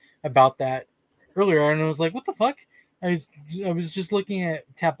Drake about that earlier, and I was like, "What the fuck?" I was just looking at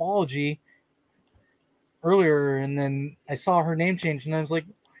Tapology earlier, and then I saw her name change, and I was like,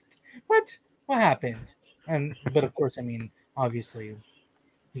 "What happened?" But of course, I mean, obviously,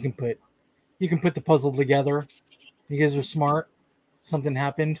 you can put the puzzle together. You guys are smart. Something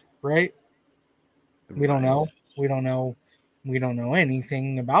happened, right? We don't know. We don't know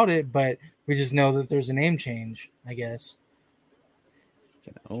anything about it, but we just know that there's a name change, I guess.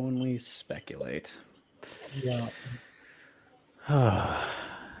 Can only speculate. Yeah.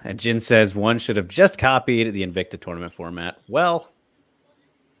 And Jin says one should have just copied the Invicta tournament format. Well,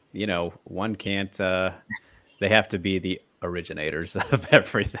 one can't. They have to be the originators of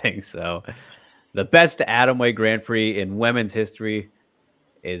everything. So the best Atomweight Grand Prix in women's history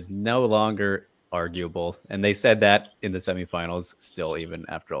is no longer arguable. And they said that in the semifinals still, even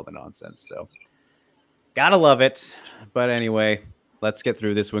after all the nonsense. So gotta love it. But anyway, let's get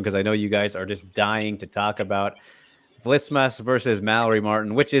through this one because I know you guys are just dying to talk about Vlismas versus Mallory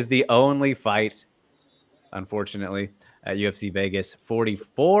Martin, which is the only fight, unfortunately, at UFC Vegas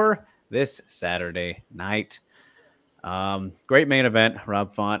 44 this Saturday night. Great main event,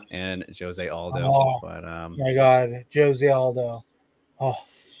 Rob Font and Jose Aldo. Oh, but my God, Jose Aldo. Oh,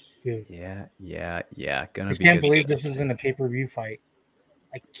 dude. Yeah. I can't believe this isn't a pay-per-view fight.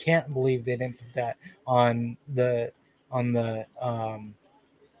 I can't believe they didn't put that on the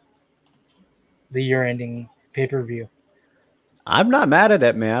year-ending pay-per-view. I'm not mad at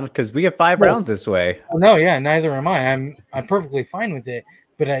it, man, because we get 5 rounds this way. No, yeah, neither am I. I'm perfectly fine with it.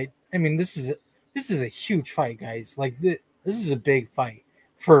 But I mean, this is a huge fight, guys. Like this is a big fight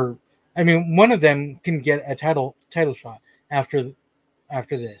for. I mean, one of them can get a title shot after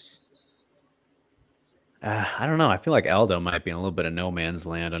this. I don't know. I feel like Aldo might be in a little bit of no man's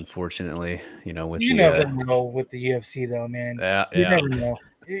land, unfortunately. With you never know with the UFC though, man. You yeah. never know.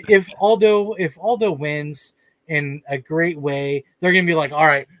 If Aldo wins in a great way, they're gonna be like, all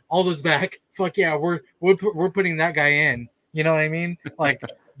right, Aldo's back. Fuck yeah, we're putting that guy in. You know what I mean? Like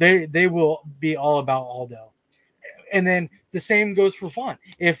they will be all about Aldo. And then the same goes for Font.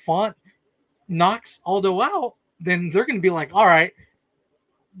 If Font knocks Aldo out, then they're gonna be like, all right,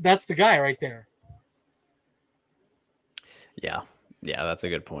 that's the guy right there. Yeah, that's a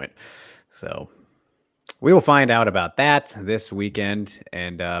good point. So we will find out about that this weekend.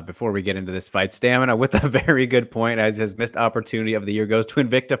 And before we get into this fight, Stamina with a very good point, as his missed opportunity of the year goes to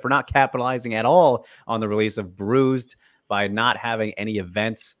Invicta for not capitalizing at all on the release of Bruised by not having any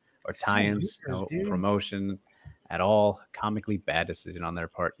events or tie-ins, promotion at all. Comically bad decision on their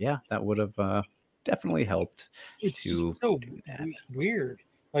part. Yeah, that would have definitely helped. It's just so weird.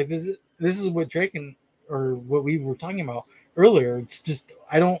 Like this is what Drake or what we were talking about earlier. It's just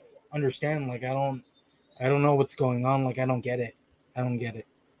I don't understand. Like I don't know what's going on. Like I don't get it.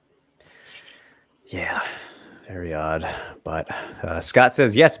 Yeah, very odd. But Scott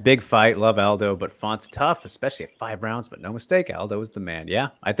says, yes, big fight. Love Aldo, but Font's tough, especially at 5 rounds. But no mistake, Aldo is the man. Yeah,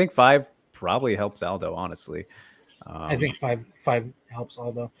 I think 5 probably helps Aldo, honestly. I think 5 helps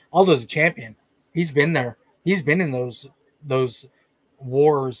Aldo. Aldo's a champion. He's been there. He's been in those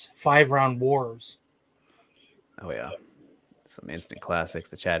wars, 5-round wars. Oh, yeah. Some instant classics.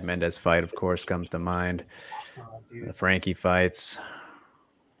 The Chad Mendes fight, of course, comes to mind. The Frankie fights.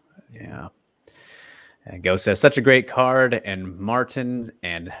 Yeah. And Go says, such a great card. And Martin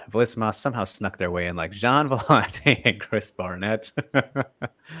and Vlisma somehow snuck their way in like Jean Vellante and Chris Barnett.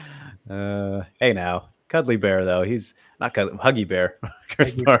 Hey, now. Cuddly Bear, though. He's not cuddly. Huggy Bear.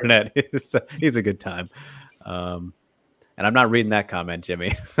 Chris Barnett. He's a good time. And I'm not reading that comment,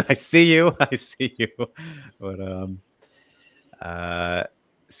 Jimmy. I see you. But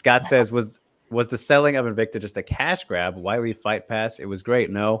Scott says, was the selling of Invicta just a cash grab? Why leave Fight Pass? It was great.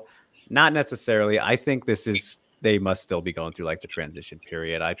 No, not necessarily. I think they must still be going through like the transition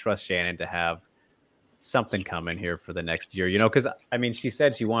period. I trust Shannon to have something coming here for the next year, because I mean, she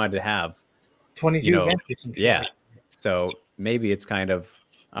said she wanted to have 22 events. Yeah. So maybe it's kind of,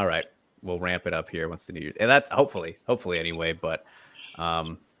 all right, we'll ramp it up here once the new year. And that's hopefully anyway, but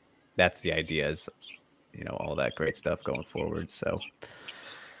that's the idea is, all that great stuff going forward. So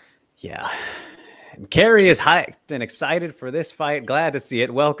yeah. And Carrie is hyped and excited for this fight. Glad to see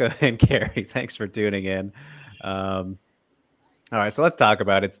it. Welcome in, Carrie. Thanks for tuning in. All right, so let's talk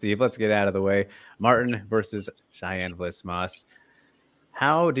about it, Steve. Let's get out of the way. Martin versus Cheyenne Vlismas.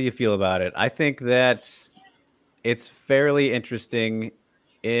 How do you feel about it? I think that it's fairly interesting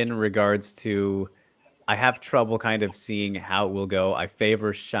in regards to I have trouble kind of seeing how it will go. I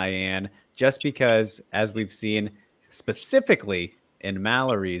favor Cheyenne just because, as we've seen specifically in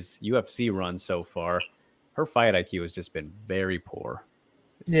Mallory's UFC run so far, her fight IQ has just been very poor.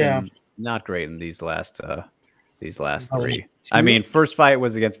 It's been not great in these last 3. I mean, first fight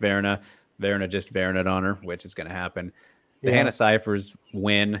was against Verna. Verna just Verna on her, which is going to happen. The Hannah Cyphers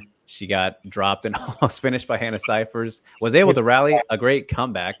win. She got dropped and almost finished by Hannah Cyphers. Was able to rally a great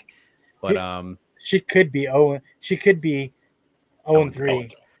comeback, but she could be 0-3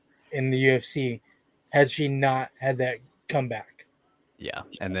 in the UFC had she not had that comeback. Yeah,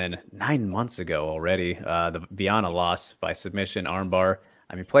 and then 9 months ago already, the Viana loss by submission armbar.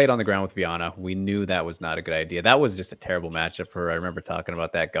 I mean, played on the ground with Viana. We knew that was not a good idea. That was just a terrible matchup for her. I remember talking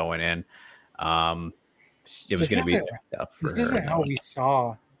about that going in. It was going to be tough for her. This isn't how we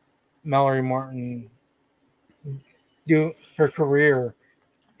saw Mallory Martin do her career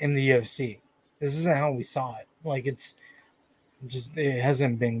in the UFC. This isn't how we saw it. Like it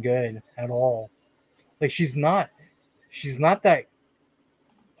hasn't been good at all. Like she's not that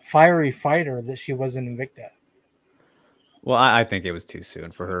fiery fighter that she was in Invicta. Well, I think it was too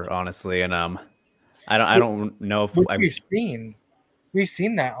soon for her, honestly, and I don't know if we've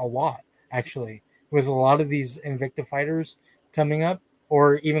seen that a lot actually with a lot of these Invicta fighters coming up,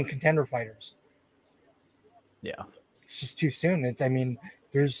 or even contender fighters. Yeah, it's just too soon. Like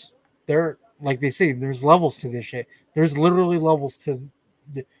they say, there's levels to this shit. There's literally levels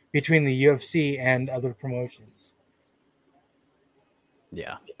between the UFC and other promotions.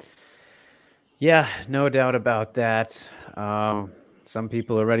 Yeah, no doubt about that. Some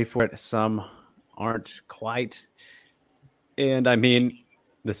people are ready for it. Some aren't quite. And I mean,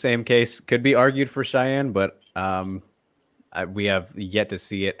 the same case could be argued for Cheyenne, but we have yet to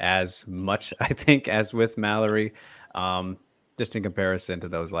see it as much, I think, as with Mallory. Just in comparison to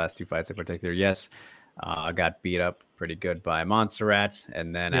those last two fights in particular, yes, got beat up pretty good by Montserrat.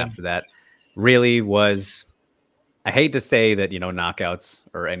 And then after that, really was, I hate to say that, knockouts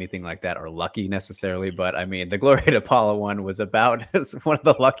or anything like that are lucky necessarily, but I mean, the Gloria DePaula one was about one of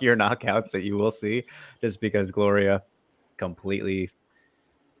the luckier knockouts that you will see, just because Gloria completely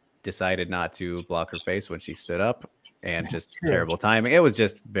decided not to block her face when she stood up, and just terrible timing. It was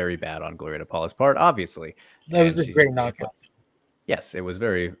just very bad on Gloria DePaula's part, obviously. That was a great knockout. Yes, it was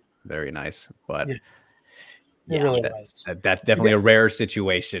very, very nice, but really that's definitely a rare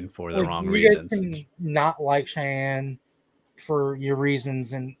situation for the wrong reasons. You guys can not like Cheyenne for your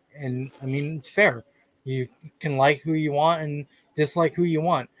reasons, and I mean, it's fair. You can like who you want and dislike who you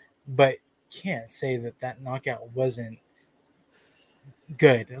want, but you can't say that knockout wasn't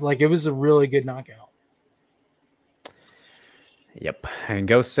good. Like, it was a really good knockout. Yep. And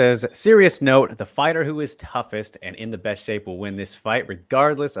Ghost says, serious note, the fighter who is toughest and in the best shape will win this fight,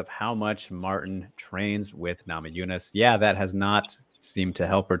 regardless of how much Martin trains with Namajunas. Yeah, that has not seemed to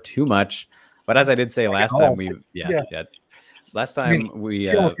help her too much. But as I did say last time, last time we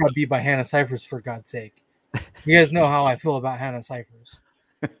got beat by Hannah Cyphers, for God's sake. You guys know how I feel about Hannah Cyphers.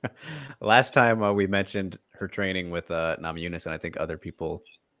 Last time we mentioned her training with Namajunas, and I think other people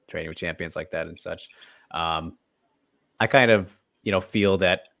training with champions like that and such. I kind of, feel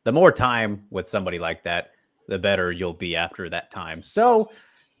that the more time with somebody like that, the better you'll be after that time. So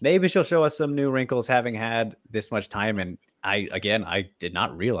maybe she'll show us some new wrinkles having had this much time. And I did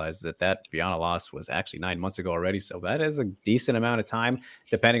not realize that Fiona loss was actually 9 months ago already. So that is a decent amount of time,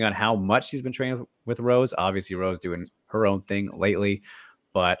 depending on how much she's been training with Rose. Obviously, Rose doing her own thing lately,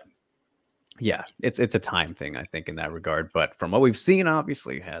 but yeah, it's a time thing, I think, in that regard. But from what we've seen,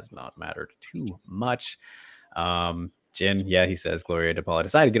 obviously, has not mattered too much. Jin, he says Gloria DePaula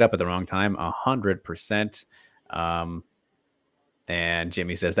decided to get up at the wrong time, 100%. And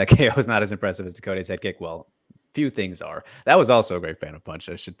Jimmy says that KO is not as impressive as Dakota's head kick. Well, few things are. That was also a great fan of punch.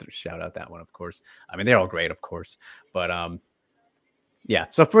 I should shout out that one, of course. I mean, they're all great, of course. But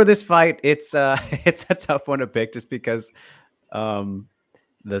so for this fight, it's a tough one to pick, just because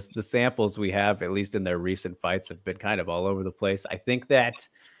the samples we have, at least in their recent fights, have been kind of all over the place. I think that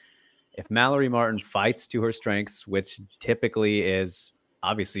if Mallory Martin fights to her strengths, which typically is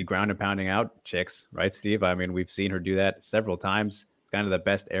obviously ground and pounding out chicks, right, Steve? I mean, we've seen her do that several times. It's kind of the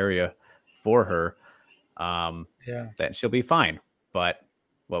best area for her. Then she'll be fine. But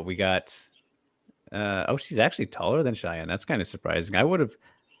what we got, she's actually taller than Cheyenne. That's kind of surprising. I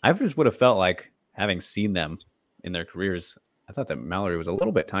just would have felt like, having seen them in their careers, I thought that Mallory was a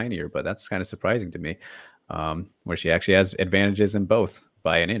little bit tinier, but that's kind of surprising to me. Where she actually has advantages in both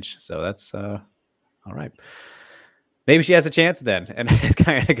by an inch. So that's all right. Maybe she has a chance then. And it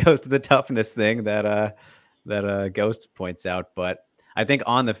kind of goes to the toughness thing that Ghost points out. But I think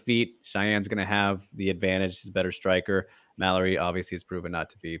on the feet, Cheyenne's going to have the advantage. She's a better striker. Mallory obviously has proven not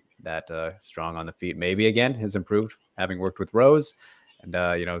to be that strong on the feet. Maybe again has improved, having worked with Rose and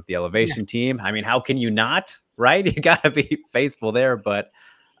the elevation team. I mean, how can you not, right? You got to be faithful there. But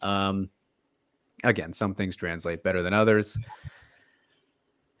again, some things translate better than others.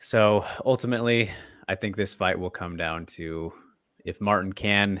 So ultimately, I think this fight will come down to if Martin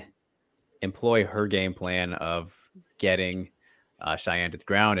can employ her game plan of getting Cheyenne to the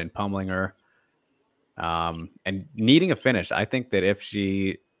ground and pummeling her and needing a finish. I think that if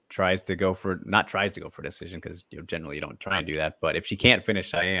she tries to go for decision, because generally you don't try and do that, but if she can't finish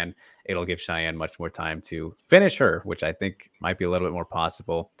Cheyenne, it'll give Cheyenne much more time to finish her, which I think might be a little bit more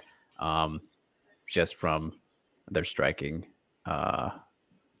possible just from their striking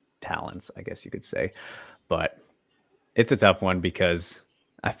talents, I guess you could say. But it's a tough one because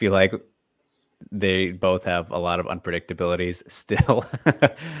I feel like they both have a lot of unpredictabilities still.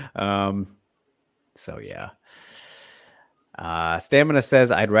 So yeah. Stamina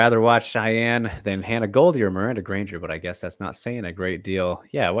says, I'd rather watch Cheyenne than Hannah Goldie or Miranda Granger, but I guess that's not saying a great deal.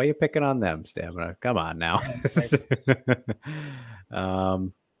 Yeah, why are you picking on them, Stamina? Come on now.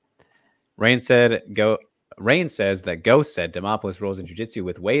 Rain says that Ghost said Demopoulos rolls in jiu-jitsu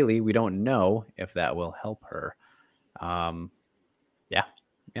with Whaley. We don't know if that will help her.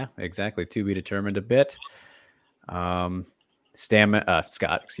 Yeah, exactly. To be determined a bit. Scott,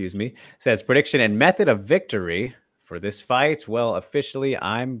 says prediction and method of victory for this fight. Well, officially,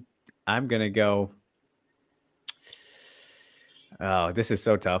 I'm gonna go. Oh, this is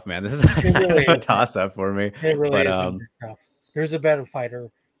so tough, man. This is really a toss-up for me. It really is tough. There's a better fighter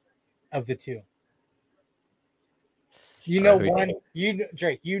of the two. You know one,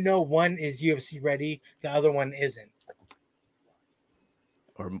 Drake. You know one is UFC ready, the other one isn't,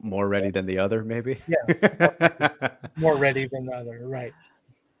 or more ready than the other, maybe. Yeah, more ready than the other, right?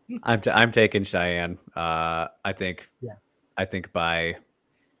 I'm taking Cheyenne. I think. Yeah. I think by.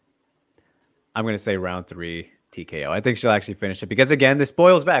 I'm going to say round 3 TKO. I think she'll actually finish it because again, this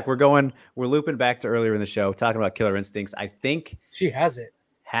boils back. We're looping back to earlier in the show talking about killer instincts. I think she has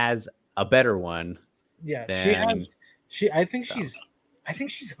a better one. Yeah, she has. I think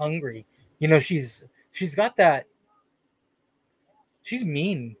she's hungry. You know, she's got that. She's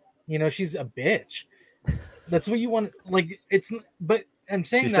mean. You know, she's a bitch. That's what you want. Like it's. But I'm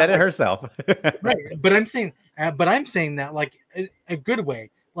saying she that said it herself, right? But I'm saying that like a good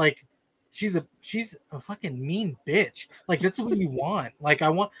way. Like she's a fucking mean bitch. Like that's what you want. Like I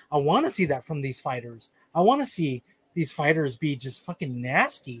want to see that from these fighters. I want to see these fighters be just fucking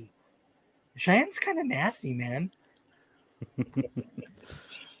nasty. Cheyenne's kind of nasty, man.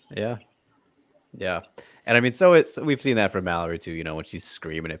 Yeah. And I mean, so we've seen that from Mallory too, you know, when she's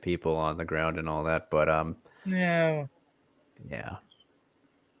screaming at people on the ground and all that. But yeah.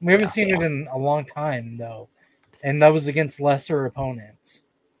 We haven't Yeah. seen it in a long time, though. And that was against lesser opponents.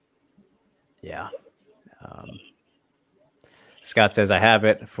 Yeah. Scott says, I have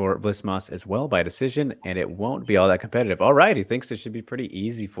it for Blismas as well by decision, and it won't be all that competitive. All right. He thinks it should be pretty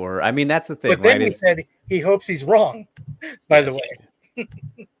easy for her. I mean, that's the thing, but then right? He said he hopes he's wrong, by the way.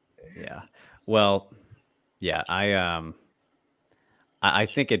 Yeah. Well, yeah, I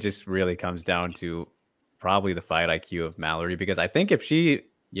think it just really comes down to probably the fight IQ of Mallory, because I think if she,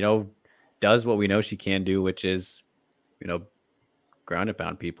 you know, does what we know she can do, which is, you know, ground and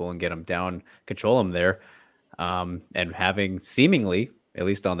pound people and get them down, control them there, and having seemingly, at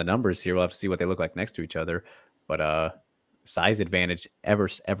least on the numbers here, we'll have to see what they look like next to each other, but size advantage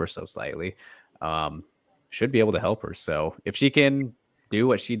ever so slightly, should be able to help her. So if she can do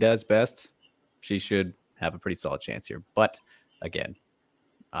what she does best, she should have a pretty solid chance here. But again,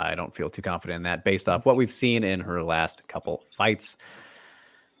 I don't feel too confident in that based off what we've seen in her last couple fights.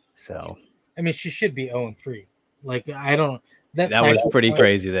 So, I mean, she should be 0-3. Like, I don't. That was pretty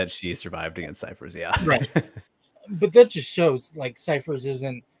crazy that she survived against Cyphers. Yeah. Right. But that just shows, like, Cyphers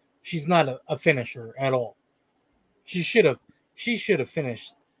isn't. She's not a finisher at all. She should have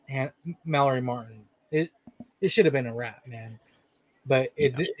finished Mallory Martin. It should have been a wrap, man. But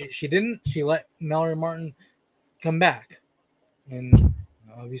she didn't. She let Mallory Martin come back, and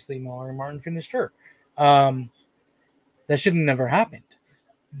obviously Mallory Martin finished her. That should have never happened.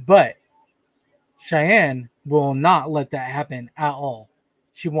 But Cheyenne will not let that happen at all.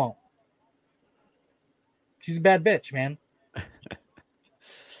 She won't. She's a bad bitch, man.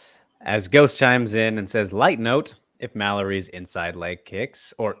 As Ghost chimes in and says, light note, if Mallory inside leg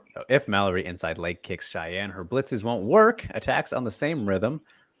kicks Cheyenne, her blitzes won't work, attacks on the same rhythm,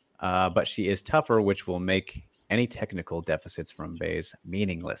 but she is tougher, which will make any technical deficits from Bays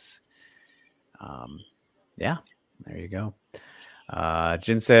meaningless. Yeah, there you go.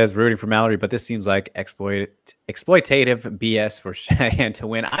 Jin says, rooting for Mallory, but this seems like exploitative BS for Cheyenne to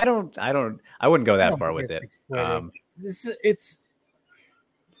win. I wouldn't go that far with it. It's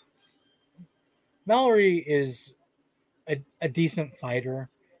Mallory is a decent fighter.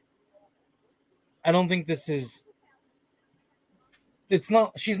 I don't think this is. It's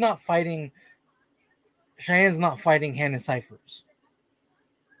not. She's not fighting. Cheyenne's not fighting Hannah Cyphers.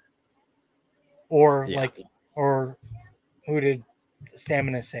 Or who did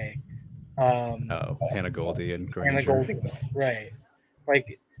Stamina say? Hannah Goldie and Granger. Hannah Goldie, right?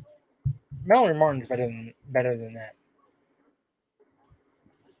 Like Mallory Martin's better than that.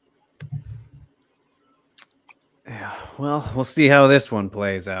 Yeah, well, we'll see how this one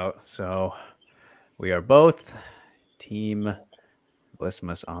plays out. So we are both team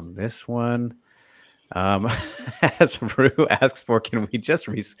Blismas on this one. As Rue asks for, can we just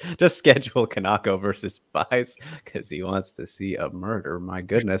schedule Kanako versus Bice because he wants to see a murder? My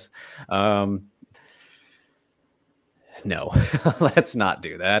goodness. No, let's not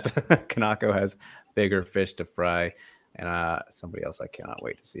do that. Kanako has bigger fish to fry, and somebody else I cannot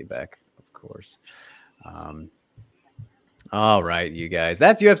wait to see back, of course. All right, you guys.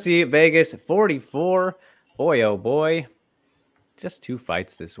 That's UFC Vegas 44. Boy, oh boy. Just 2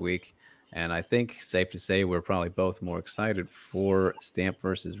 fights this week. And I think safe to say we're probably both more excited for Stamp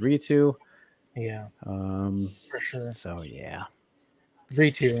versus Ritu. Yeah. For sure. So, yeah.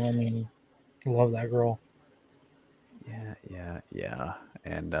 Ritu, I mean, love that girl. Yeah.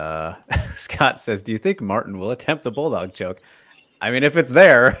 And Scott says, do you think Martin will attempt the Bulldog choke? I mean, if it's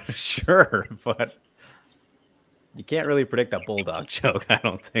there, sure. But you can't really predict a Bulldog choke, I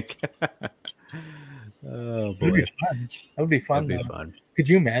don't think. Oh It would be boy, fun. That would be that'd fun be though. fun. Could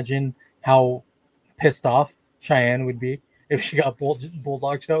you imagine how pissed off Cheyenne would be if she got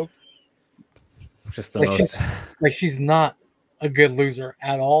bulldog choked? Just the Like most she's not a good loser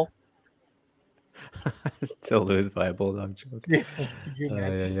at all. to lose by a bulldog choke. Yeah, could you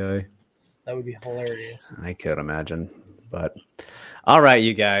imagine? Ay. That would be hilarious. I could imagine, but all right,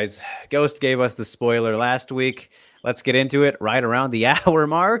 you guys. Ghost gave us the spoiler last week. Let's get into it right around the hour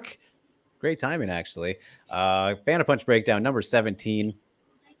mark. Great timing, actually. Fan of Punch breakdown number 17.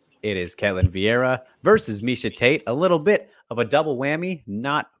 It is Ketlin Vieira versus Misha Tate. A little bit of a double whammy,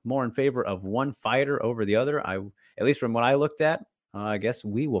 not more in favor of one fighter over the other. At least from what I looked at, I guess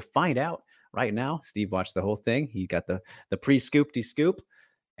we will find out right now. Steve watched the whole thing. He got the pre-scoopty scoop,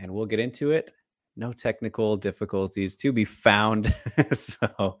 and we'll get into it. No technical difficulties to be found.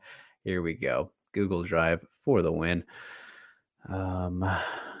 So here we go. Google Drive for the win.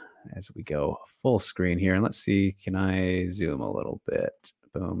 As we go full screen here, and let's see, can I zoom a little bit?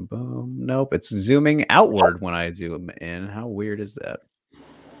 Boom, boom. Nope, it's zooming outward when I zoom in. How weird is that?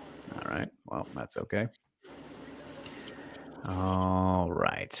 All right, well, that's okay. All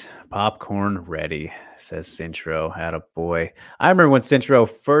right, popcorn ready, says Cintro. Attaboy. I remember when Cintro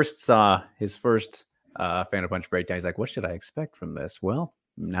first saw his first Fan of Punch breakdown, he's like, what should I expect from this? Well,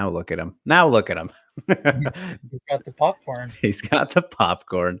 now look at him. Now look at him. He's got the popcorn. He's got the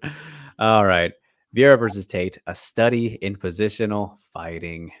popcorn. All right. Vieira versus Tate, a study in positional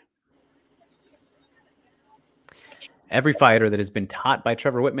fighting. Every fighter that has been taught by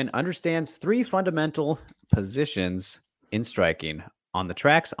Trevor Whitman understands 3 fundamental positions in striking: on the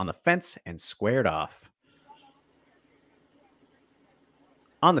tracks, on the fence, and squared off.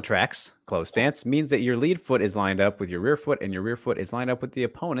 On the tracks, close stance means that your lead foot is lined up with your rear foot and your rear foot is lined up with the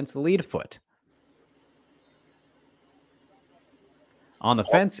opponent's lead foot. On the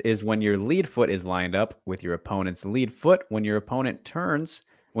fence is when your lead foot is lined up with your opponent's lead foot. When your opponents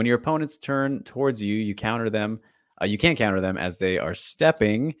turn towards you, you counter them. You can't counter them as they are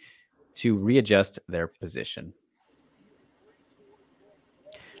stepping to readjust their position.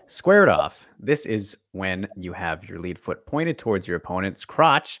 Squared off. This is when you have your lead foot pointed towards your opponent's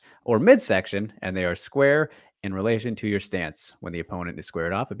crotch or midsection, and they are square in relation to your stance. When the opponent is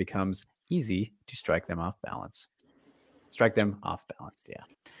squared off, it becomes easy to strike them off balance. Yeah.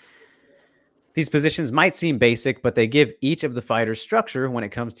 These positions might seem basic, but they give each of the fighters structure when it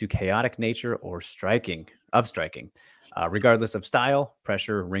comes to chaotic nature or striking. Regardless of style,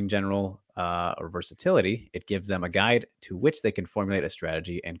 pressure, ring general, or versatility, it gives them a guide to which they can formulate a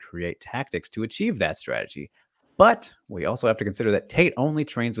strategy and create tactics to achieve that strategy. But we also have to consider that Tate only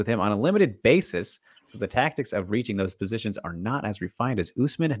trains with him on a limited basis, so the tactics of reaching those positions are not as refined as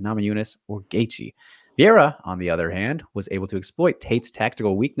Usman, Namajunas, or Gaethje. Vieira, on the other hand, was able to exploit Tate's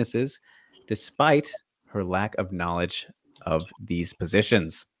tactical weaknesses despite her lack of knowledge of these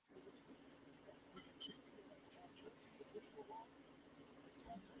positions.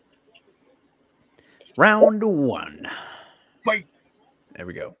 Round 1. Fight. There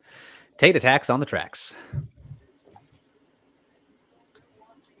we go. Tate attacks on the tracks.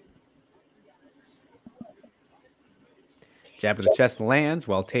 Jab to the chest lands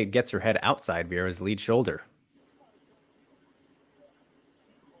while Tate gets her head outside Vieira's lead shoulder.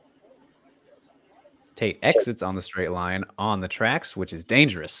 Tate exits on the straight line on the tracks, which is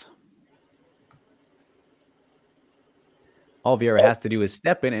dangerous. All Vieira has to do is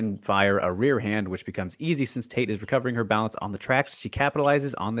step in and fire a rear hand, which becomes easy since Tate is recovering her balance on the tracks. She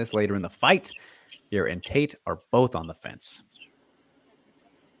capitalizes on this later in the fight. Vieira and Tate are both on the fence.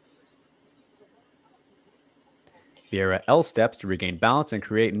 Vieira L steps to regain balance and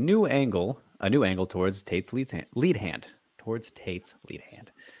create a new angle towards Tate's lead hand.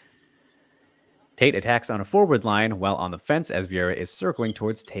 Tate attacks on a forward line while on the fence as Vieira is circling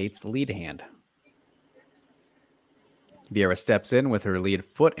towards Tate's lead hand. Vieira steps in with her lead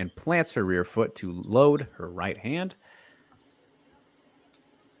foot and plants her rear foot to load her right hand.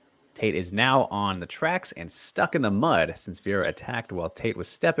 Tate is now on the tracks and stuck in the mud since Vieira attacked while Tate was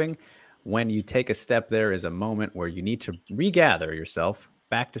stepping. When you take a step, there is a moment where you need to regather yourself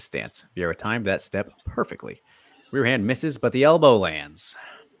back to stance. Vieira timed that step perfectly. Rear hand misses, but the elbow lands.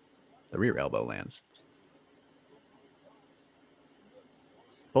 The rear elbow lands.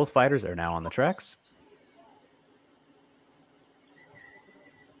 Both fighters are now on the tracks.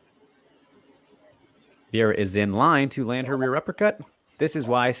 Vieira is in line to land her rear uppercut. This is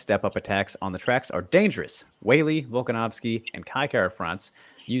why step-up attacks on the tracks are dangerous. Weili, Volkanovski, and Kai Kara-France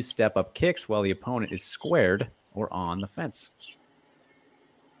use step-up kicks while the opponent is squared or on the fence.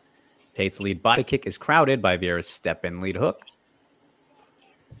 Tate's lead body kick is crowded by Vieira's step-in lead hook.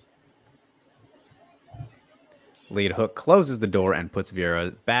 Lead hook closes the door and puts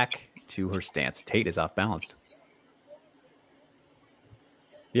Vieira back to her stance. Tate is off balanced.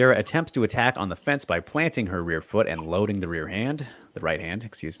 Vieira attempts to attack on the fence by planting her rear foot and loading the right hand,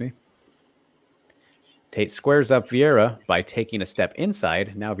 excuse me. Tate squares up Vieira by taking a step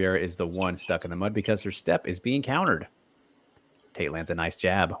inside. Now Vieira is the one stuck in the mud because her step is being countered. Tate lands a nice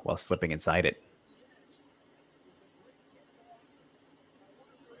jab while slipping inside it.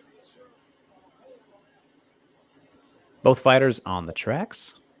 Both fighters on the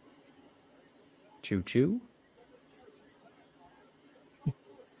tracks. Choo-choo.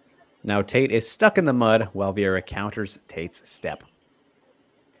 Now Tate is stuck in the mud while Vieira counters Tate's step.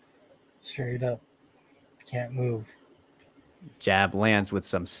 Straight up. Can't move. Jab lands with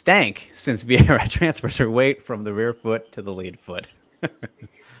some stank since Vieira transfers her weight from the rear foot to the lead foot.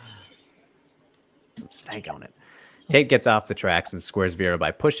 Some stank on it. Tate gets off the tracks and squares Vieira by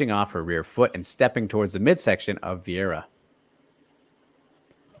pushing off her rear foot and stepping towards the midsection of Vieira.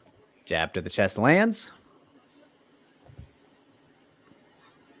 Jab to the chest lands.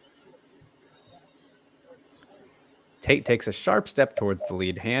 Tate takes a sharp step towards the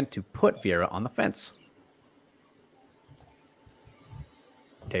lead hand to put Vieira on the fence.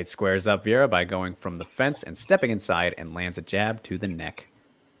 Tate squares up Vieira by going from the fence and stepping inside and lands a jab to the neck.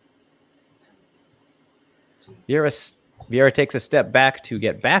 Vieira takes a step back to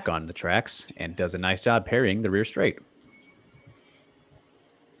get back on the tracks and does a nice job parrying the rear straight.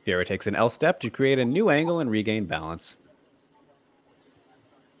 Vieira takes an L step to create a new angle and regain balance.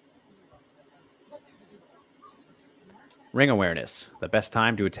 Ring awareness. The best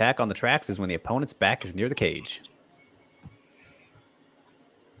time to attack on the tracks is when the opponent's back is near the cage.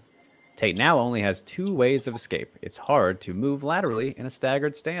 Tate now only has 2 ways of escape. It's hard to move laterally in a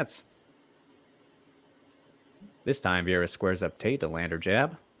staggered stance. This time, Vieira squares up Tate to land her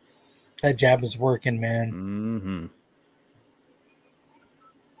jab. That jab is working, man. Mm-hmm.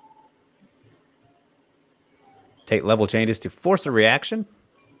 Tate level changes to force a reaction.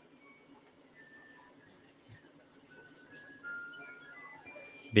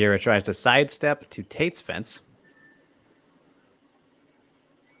 Vieira tries to sidestep to Tate's fence.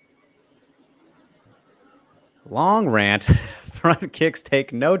 Long rant. Front kicks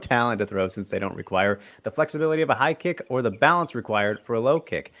take no talent to throw since they don't require the flexibility of a high kick or the balance required for a low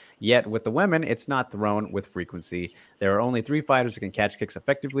kick. Yet with the women, it's not thrown with frequency. There are only 3 fighters who can catch kicks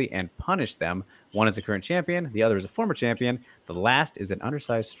effectively and punish them. One is a current champion. The other is a former champion. The last is an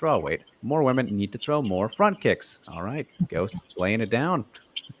undersized strawweight. More women need to throw more front kicks. All right, Ghost laying it down.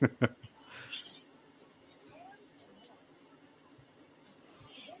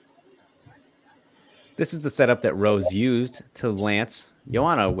 This is the setup that Rose used to lance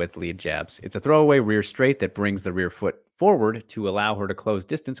Joanna with lead jabs. It's a throwaway rear straight that brings the rear foot forward to allow her to close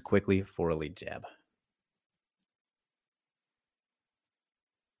distance quickly for a lead jab.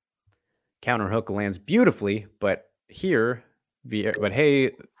 Counter hook lands beautifully, but Vieira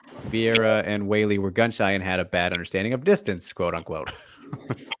and Whaley were gun shy and had a bad understanding of distance, quote unquote.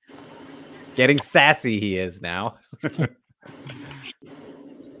 Getting sassy he is now.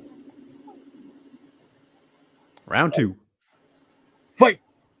 Round 2. Fight!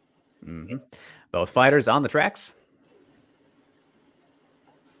 Mm-hmm. Both fighters on the tracks.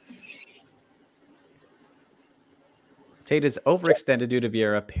 Tate is overextended due to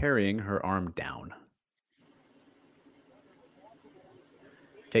Vieira parrying her arm down.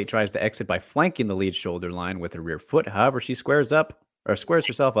 Tate tries to exit by flanking the lead shoulder line with her rear foot. However, she squares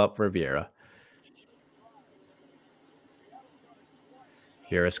herself up for Vieira.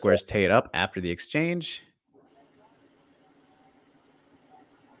 Vieira squares Tate up after the exchange.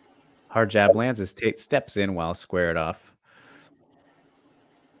 Hard jab lands as Tate steps in while squared off.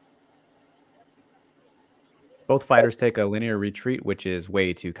 Both fighters take a linear retreat, which is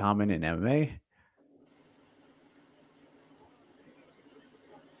way too common in MMA.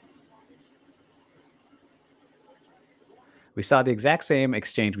 We saw the exact same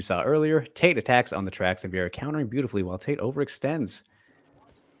exchange we saw earlier. Tate attacks on the tracks and Vieira countering beautifully while Tate overextends.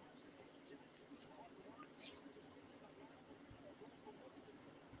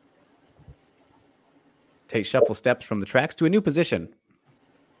 Tate shuffle steps from the tracks to a new position.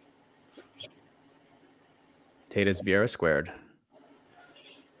 Tate is Vieira squared.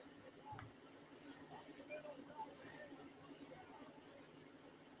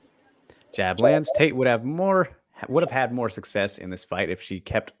 Jab lands. Tate would have had more success in this fight if she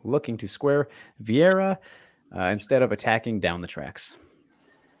kept looking to square Vieira instead of attacking down the tracks.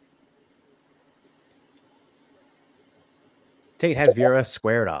 Tate has Vieira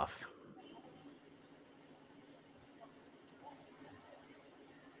squared off.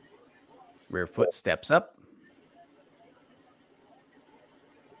 Rear foot steps up.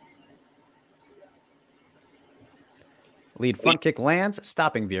 Lead front kick lands,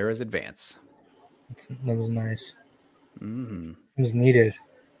 stopping Vieira's advance. That was nice. Mm-hmm. It was needed.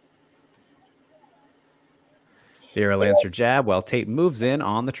 Vieira lands her jab while Tate moves in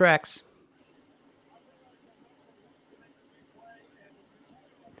on the tracks.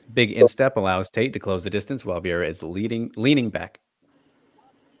 Big instep allows Tate to close the distance while Vieira is leaning back.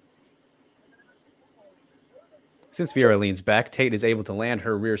 Since Vieira leans back, Tate is able to land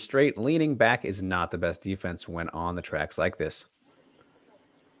her rear straight. Leaning back is not the best defense when on the tracks like this.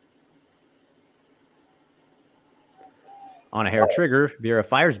 On a hair trigger, Vieira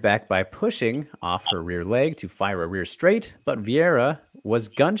fires back by pushing off her rear leg to fire a rear straight, but Vieira was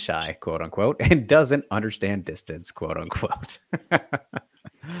gun shy, quote unquote, and doesn't understand distance, quote unquote.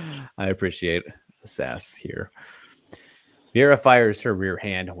 I appreciate the sass here. Vieira fires her rear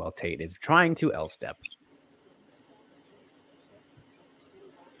hand while Tate is trying to L-step.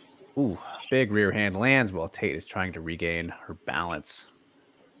 Ooh, big rear hand lands while Tate is trying to regain her balance.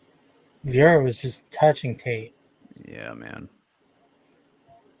 Vieira was just touching Tate. Yeah, man.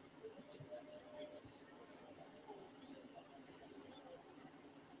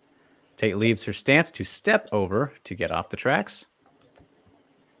 Tate leaves her stance to step over to get off the tracks.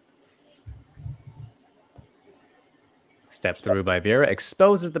 Step through by Vieira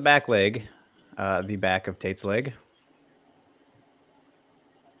exposes the back leg, the back of Tate's leg.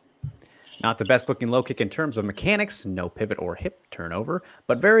 Not the best looking low kick in terms of mechanics, no pivot or hip turnover,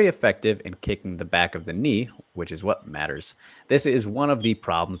 but very effective in kicking the back of the knee, which is what matters. This is one of the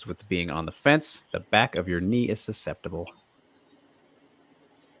problems with being on the fence. The back of your knee is susceptible.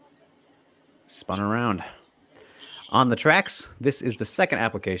 Spun around. On the tracks, this is the second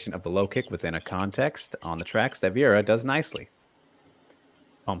application of the low kick within a context on the tracks that Vieira does nicely.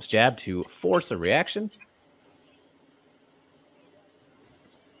 Pumps jab to force a reaction.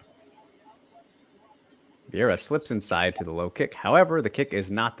 Vieira slips inside to the low kick. However, the kick is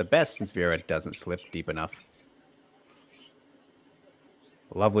not the best since Vieira doesn't slip deep enough.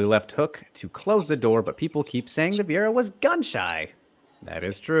 Lovely left hook to close the door, but people keep saying that Vieira was gun shy. That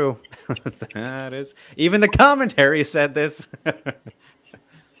is true. That is. Even the commentary said this.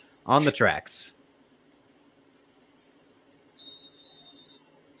 On the tracks.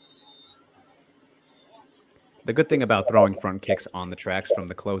 The good thing about throwing front kicks on the tracks from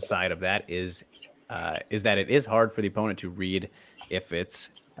the close side of that is that it is hard for the opponent to read if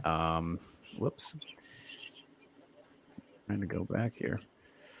it's whoops. Trying to go back here.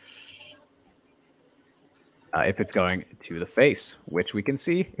 If it's going to the face, which we can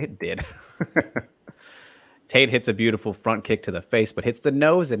see it did. Tate hits a beautiful front kick to the face, but hits the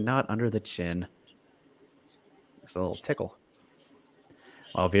nose and not under the chin. It's a little tickle.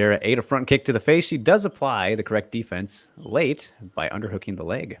 While Vieira ate a front kick to the face, she does apply the correct defense late by underhooking the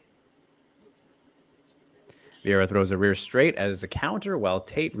leg. Vieira throws a rear straight as a counter while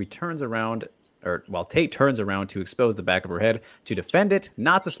Tate turns around to expose the back of her head to defend it.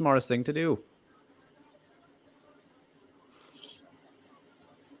 Not the smartest thing to do.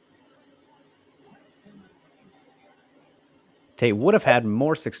 Tate would have had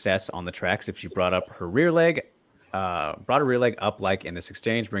more success on the tracks if she brought her rear leg up like in this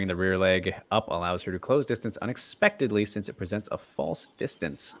exchange. Bringing the rear leg up allows her to close distance unexpectedly since it presents a false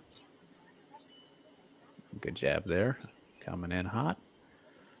distance. Good jab there. Coming in hot.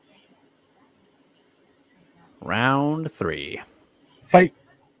 Round 3. Fight.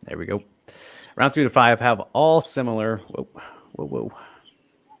 There we go. Round 3 to 5 have all similar. Whoa.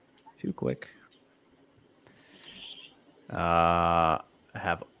 Too quick. Have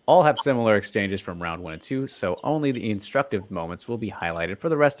similar exchanges from round 1 and 2, so only the instructive moments will be highlighted for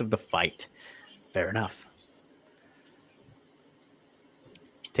the rest of the fight. Fair enough.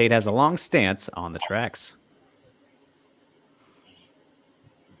 Tate has a long stance on the tracks.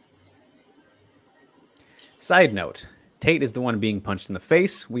 Side note, Tate is the one being punched in the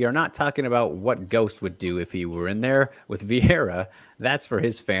face. We are not talking about what Ghost would do if he were in there with Vieira. That's for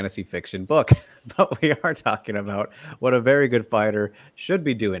his fantasy fiction book. But we are talking about what a very good fighter should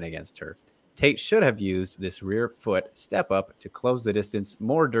be doing against her. Tate should have used this rear foot step up to close the distance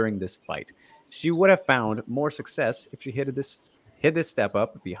more during this fight. She would have found more success if she hit this step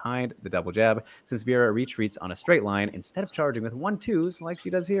up behind the double jab, since Vieira retreats on a straight line instead of charging with 1-2s like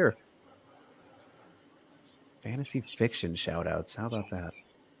she does here. Fantasy fiction shout-outs. How about that?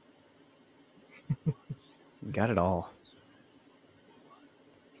 Got it all.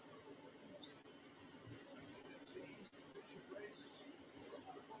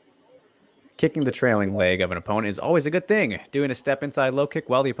 Kicking the trailing leg of an opponent is always a good thing. Doing a step inside low kick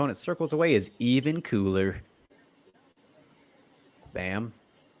while the opponent circles away is even cooler. Bam.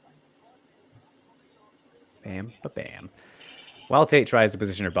 Bam, ba-bam. While Tate tries to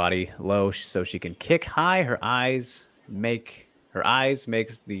position her body low so she can kick high, her eyes makes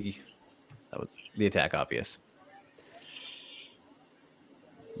the attack obvious.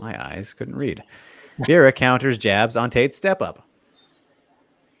 My eyes couldn't read. Vera counters jabs on Tate's step up.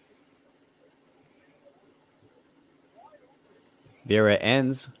 Vera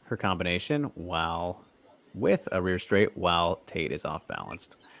ends her combination with a rear straight while Tate is off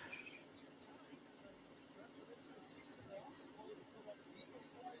balanced.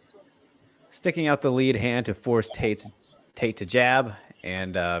 Sticking out the lead hand to force Tate to jab,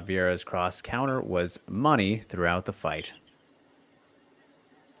 and Vieira's cross counter was money throughout the fight.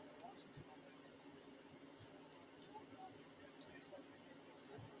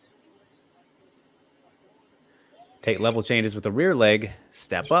 Tate level changes with a rear leg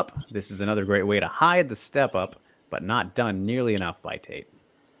step up. This is another great way to hide the step up, but not done nearly enough by Tate.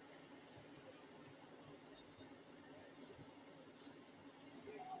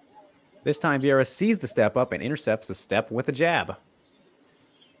 This time, Vieira sees the step up and intercepts the step with a jab.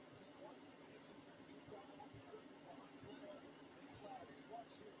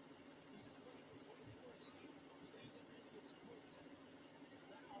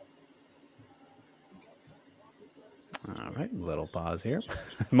 All right, little pause here.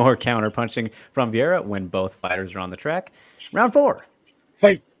 More counter punching from Vieira when both fighters are on the track. Round 4.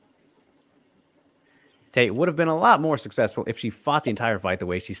 Fight. Tate would have been a lot more successful if she fought the entire fight the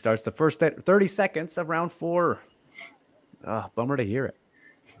way she starts the first 30 seconds of round 4. Bummer to hear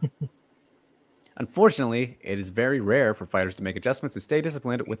it. Unfortunately, it is very rare for fighters to make adjustments and stay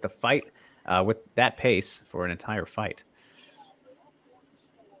disciplined with the fight, with that pace for an entire fight.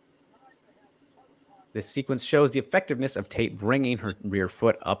 This sequence shows the effectiveness of Tate bringing her rear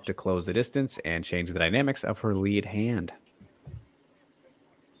foot up to close the distance and change the dynamics of her lead hand.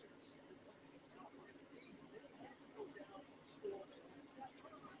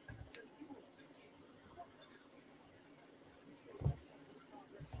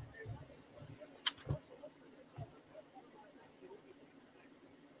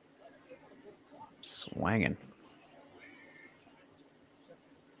 Swanging.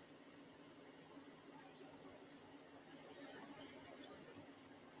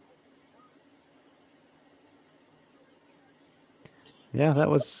 Yeah, that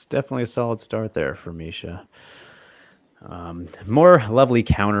was definitely a solid start there for Misha. More lovely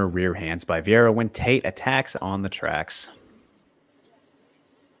counter rear hands by Vieira when Tate attacks on the tracks.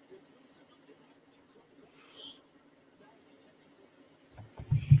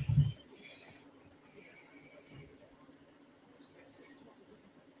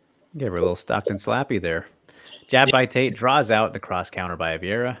 Gave her a little Stockton slappy there. Jab by Tate draws out the cross counter by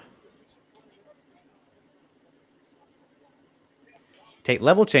Vieira. Tate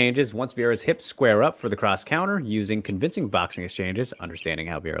level changes once Vieira's hips square up for the cross counter, using convincing boxing exchanges, understanding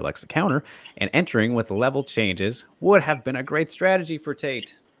how Vieira likes to counter, and entering with level changes would have been a great strategy for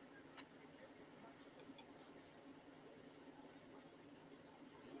Tate.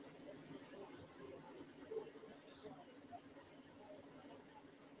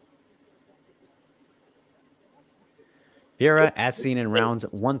 Vieira, as seen in rounds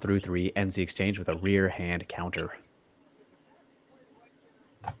 1 through 3, ends the exchange with a rear hand counter.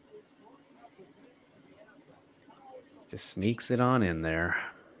 Just sneaks it on in there.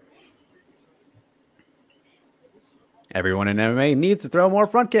 Everyone in MMA needs to throw more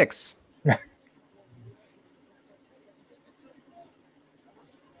front kicks.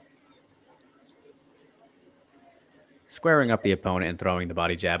 Squaring up the opponent and throwing the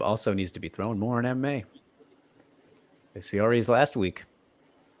body jab also needs to be thrown more in MMA. It's Fiori's last week.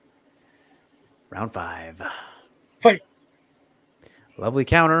 Round 5. Fight. Lovely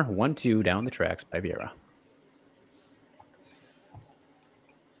counter. 1-2 down the tracks by Vieira.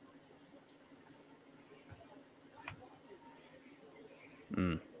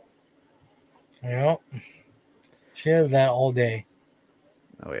 Yeah. She had that all day.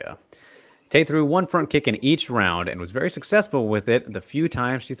 Oh, yeah. Tate threw one front kick in each round and was very successful with it the few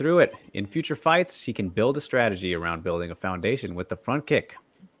times she threw it. In future fights, she can build a strategy around building a foundation with the front kick.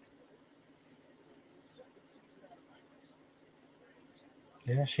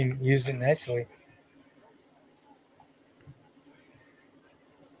 Yeah, she used it nicely.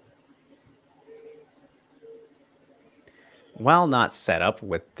 While not set up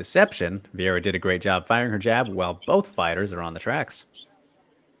with deception, Vieira did a great job firing her jab while both fighters are on the tracks.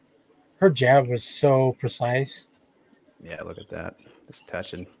 Her jab was so precise. Yeah, look at that. Just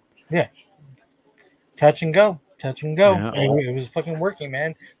touching. Yeah. Touch and go. Touch and go. Yeah. It was fucking working,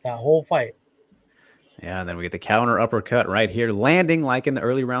 man. That whole fight. Yeah, and then we get the counter uppercut right here, landing like in the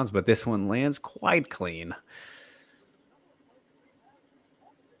early rounds, but this one lands quite clean.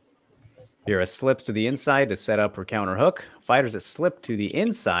 Vera slips to the inside to set up her counter hook. Fighters that slip to the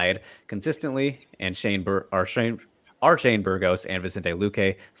inside consistently, and Shane Burgos and Vicente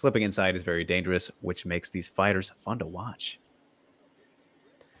Luque. Slipping inside is very dangerous, which makes these fighters fun to watch.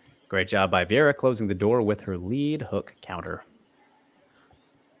 Great job by Vera closing the door with her lead hook counter.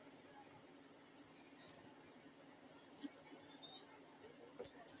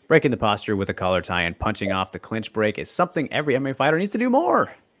 Breaking the posture with a collar tie and punching off the clinch break is something every MMA fighter needs to do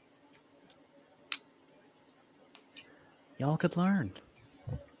more. Y'all could learn.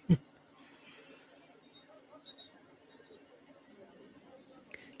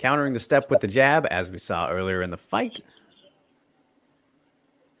 Countering the step with the jab, as we saw earlier in the fight.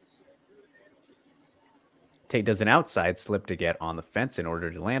 Tate does an outside slip to get on the fence in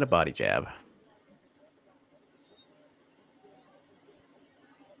order to land a body jab.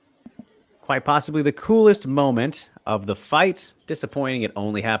 Quite possibly the coolest moment of the fight. Disappointing, it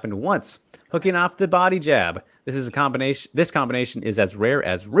only happened once. Hooking off the body jab. This combination is as rare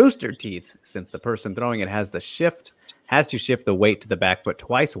as rooster teeth, since the person throwing it has to shift the weight to the back foot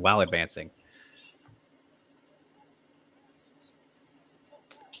twice while advancing.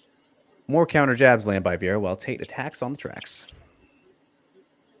 More counter jabs land by Vera while Tate attacks on the tracks.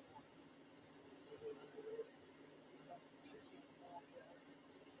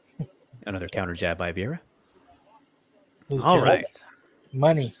 Another counter jab by Vera. All right.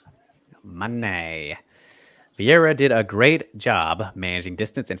 Money. Vieira did a great job managing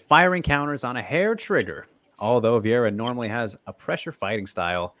distance and firing counters on a hair trigger. Although Vieira normally has a pressure fighting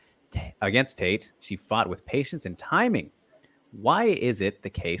style against Tate, she fought with patience and timing. Why is it the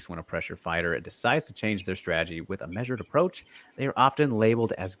case when a pressure fighter decides to change their strategy with a measured approach, they are often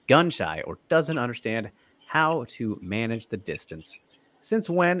labeled as gun-shy or doesn't understand how to manage the distance? Since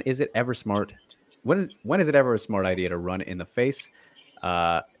when is it ever smart? When is it ever a smart idea to run in the face,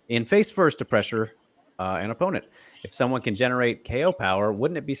 first to pressure an opponent? If someone can generate KO power,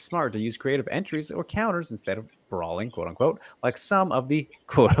 wouldn't it be smart to use creative entries or counters instead of brawling, quote unquote, like some of the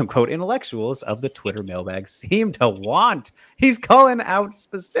quote unquote intellectuals of the Twitter mailbag seem to want? He's calling out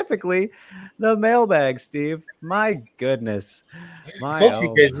specifically the mailbag, Steve. My goodness. I told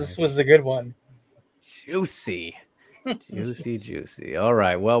you guys this was a good one. Juicy. Juicy. All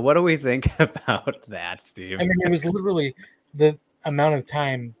right. Well, what do we think about that, Steve? I mean, it was literally the amount of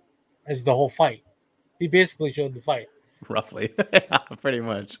time as the whole fight. He basically showed the fight. Roughly. Pretty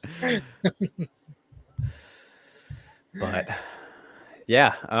much. But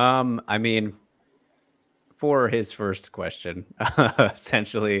yeah, I mean, for his first question,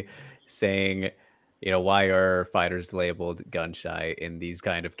 essentially saying, why are fighters labeled gun shy in these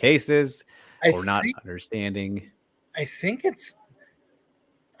kind of cases or not understanding? I think it's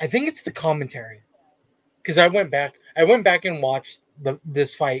the commentary, because I went back and watched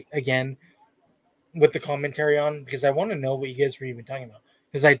this fight again with the commentary on, because I want to know what you guys were even talking about,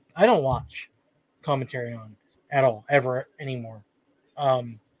 because I don't watch commentary on at all ever anymore.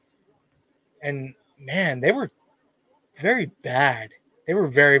 And man, they were very bad. They were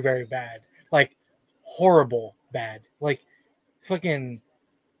very, very bad, like horrible bad, like fucking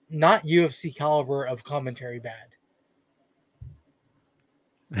not UFC caliber of commentary bad.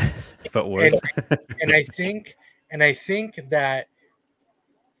 But worse. And I think that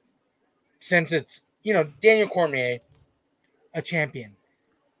since it's Daniel Cormier, a champion,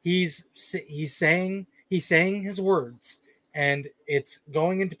 he's saying his words, and it's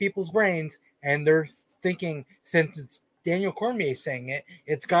going into people's brains, and they're thinking, since it's Daniel Cormier saying it,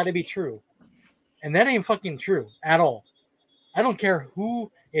 it's got to be true, and that ain't fucking true at all. I don't care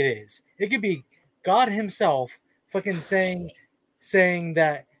who it is. It could be God himself fucking saying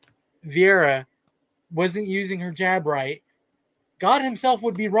that Vieira wasn't using her jab right. God himself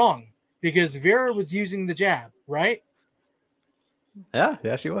would be wrong, because Vieira was using the jab, right?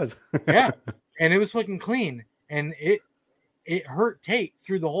 Yeah, she was. Yeah, and it was fucking clean, and it hurt Tate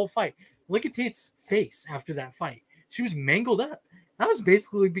through the whole fight. Look at Tate's face after that fight. She was mangled up. That was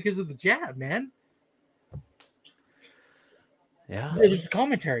basically because of the jab, man. Yeah. It was the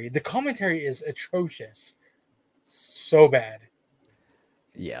commentary. The commentary is atrocious. So bad.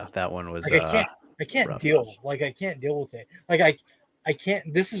 Yeah, that one was like, I can't deal. Like, I can't deal with it. Like, I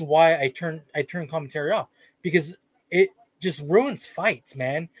can't. This is why I turn commentary off, because it just ruins fights,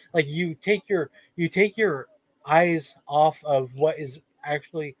 man. Like, you take your eyes off of what is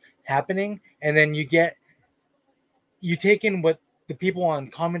actually happening, and then you take in what the people on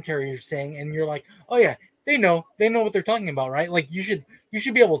commentary are saying, and you're like, oh yeah, they know what they're talking about, right? Like, you should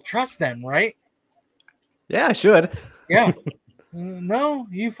be able to trust them, right? Yeah, I should. Yeah. No,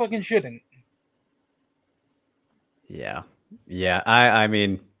 you fucking shouldn't. Yeah. Yeah. I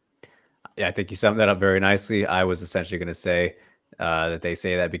mean, yeah, I think you summed that up very nicely. I was essentially going to say that they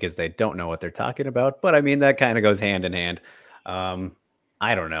say that because they don't know what they're talking about. But I mean, that kind of goes hand in hand.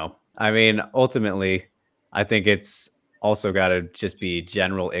 I don't know. I mean, ultimately, I think it's also got to just be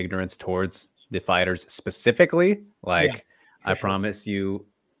general ignorance towards the fighters specifically. Yeah, Like, I for sure. promise you,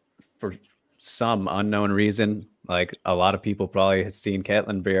 for some unknown reason, like a lot of people probably has seen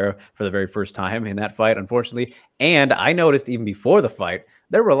Caitlin Vera for the very first time in that fight, unfortunately. And I noticed even before the fight,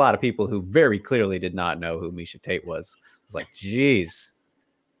 there were a lot of people who very clearly did not know who Misha Tate was. I was like, geez,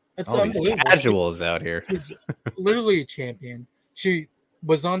 It's all these unbelievable. casuals out here. She's literally a champion. She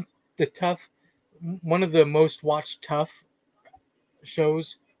was on the tough, one of the most watched tough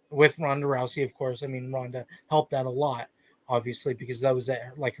shows with Ronda Rousey, of course. I mean, Ronda helped out a lot, obviously, because that was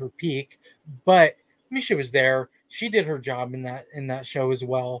at like her peak. But Misha was there. She did her job in that show as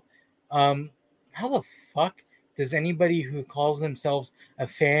well. How the fuck does anybody who calls themselves a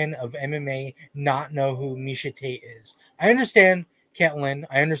fan of MMA not know who Misha Tate is? I understand Caitlyn.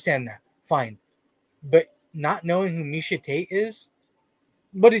 I understand that. Fine. But not knowing who Misha Tate is,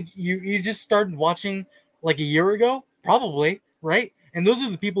 what did you just started watching like a year ago? Probably, right? And those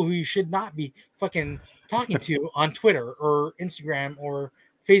are the people who you should not be fucking talking to on Twitter or Instagram or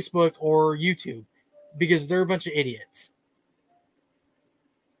Facebook or YouTube because they're a bunch of idiots.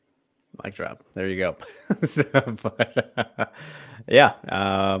 Mic drop. There you go. Yeah.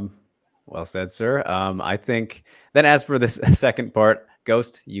 Well said, sir. I think then as for this second part,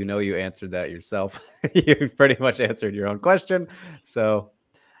 Ghost, you know you answered that yourself. You pretty much answered your own question. So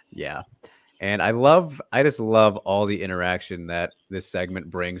yeah. And I just love all the interaction that this segment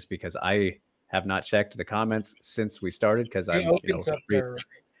brings because I have not checked the comments since we started because It I'm, opens up their.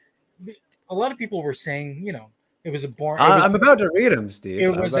 A lot of people were saying, it was a boring. I'm about to read them, Steve. It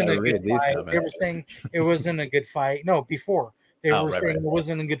I'm about wasn't to a good read these fight. They comments. were saying it wasn't a good fight. No, before they Oh, were right, saying right. it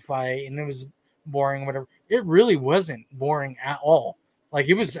wasn't a good fight and it was boring, whatever. It really wasn't boring at all. Like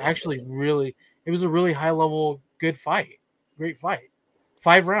it was actually really, it was a really high level, good fight, great fight.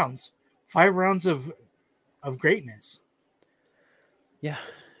 5 rounds, 5 rounds of greatness. Yeah,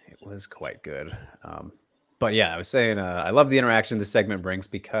 it was quite good. But yeah, I was saying I love the interaction this segment brings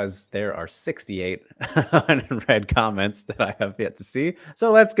because there are 68 unread comments that I have yet to see.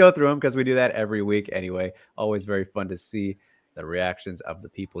 So let's go through them because we do that every week anyway. Always very fun to see the reactions of the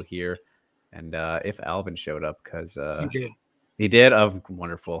people here. And if Alvin showed up, because he did. Oh,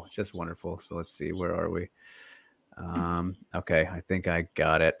 wonderful. Just wonderful. So let's see. Where are we? Okay, I think I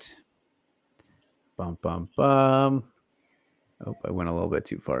got it. Bum, bum, bum. Oh, I went a little bit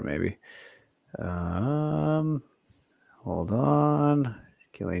too far, maybe. Hold on.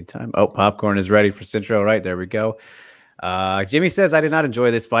 Killing time. Oh, popcorn is ready for Centro. Right, there we go. Jimmy says, I did not enjoy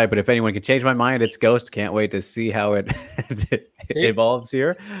this fight, but if anyone can change my mind, it's Ghost. Can't wait to see how it evolves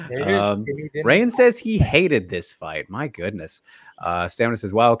here. Rain says he hated this fight. My goodness. Stamina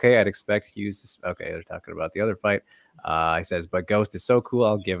says, wow, okay, I'd expect Hughes. This. Okay, they're talking about the other fight. He says, but Ghost is so cool.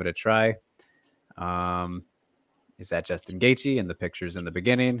 I'll give it a try. Is that Justin Gaethje and the pictures in the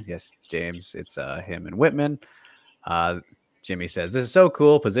beginning? Yes, James, it's him and Whitman. Jimmy says, this is so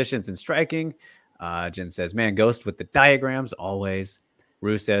cool. Positions and striking. Jen says, man, Ghost with the diagrams, always.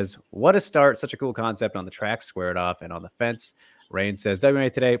 Rue says, what a start. Such a cool concept on the track, squared off, and on the fence. Rain says,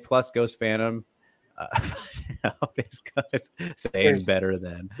 WMMA Today plus Ghost Phantom. These guys saying better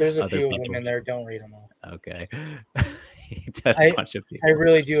than there's a other few people. of them in there. Don't read them all. Okay. A bunch of people. I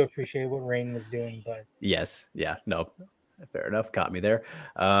really do appreciate what Rain was doing, but yes, yeah, no, fair enough. Caught me there.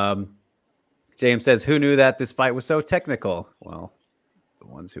 James says, who knew that this fight was so technical? Well, the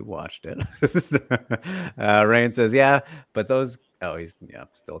ones who watched it. Rain says, yeah, but those, he's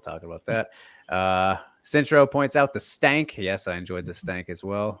still talking about that. Centro points out the stank. Yes, I enjoyed the stank as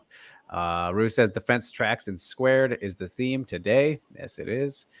well. Rue says defense tracks and squared is the theme today. Yes, it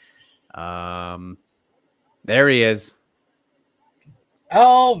is. There he is.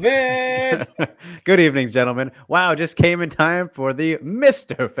 Alvin! Good evening, gentlemen. Wow, just came in time for the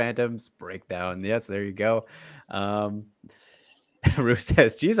Mr. Phantoms breakdown. Yes, there you go. Rue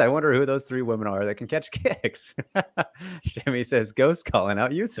says, geez, I wonder who those three women are that can catch kicks. Jimmy says, ghost calling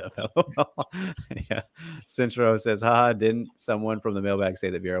out Yusuf. Yeah. Centro says, haha, didn't someone from the mailbag say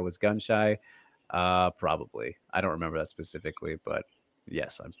that Vera was gun shy? Probably. I don't remember that specifically, but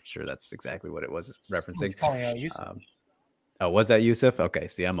yes, I'm sure that's exactly what it was referencing. He's calling out Yusuf. Oh, was that Yusuf? Okay,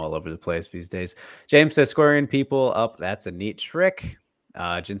 see, I'm all over the place these days. James says, squaring people up, that's a neat trick.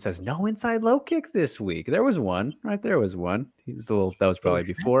 Jen says, no inside low kick this week. There was one, right? There was one. He was a little, that was probably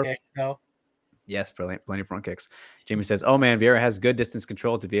before. No. Yes, brilliant. Plenty of front kicks. Jamie says, oh man, Vieira has good distance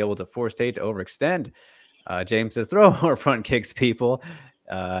control to be able to force Tate to overextend. James says, throw more front kicks, people.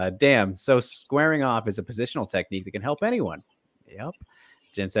 Damn. So squaring off is a positional technique that can help anyone. Yep.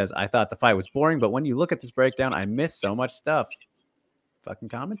 Jen says, I thought the fight was boring, but when you look at this breakdown, I missed so much stuff. Fucking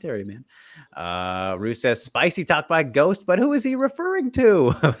commentary, man. Rue says, spicy talk by Ghost, but who is he referring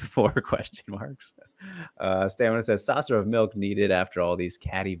to? With 4 question marks. Stamina says, saucer of milk needed after all these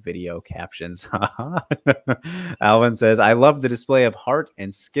catty video captions. Alvin says, I love the display of heart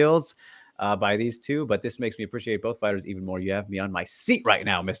and skills by these two, but this makes me appreciate both fighters even more. You have me on my seat right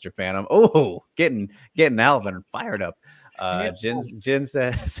now, Mr. Phantom. Oh, getting Alvin fired up. Jin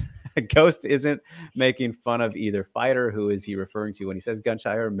says, Ghost isn't making fun of either fighter. Who is he referring to when he says gun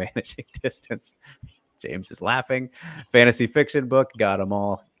shy or managing distance? James is laughing. Fantasy fiction book got them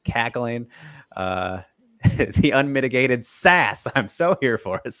all cackling. The unmitigated sass. I'm so here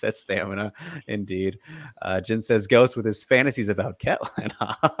for it, says Stamina. Indeed. Jin says Ghost with his fantasies about Ketlin.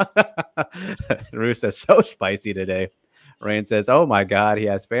 Rue says so spicy today. Rain says, oh my God, he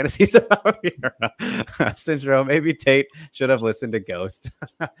has fantasies about Vieira. Syndrome, maybe Tate should have listened to Ghost.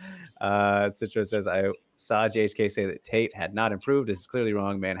 Citro says, I saw JHK say that Tate had not improved. This is clearly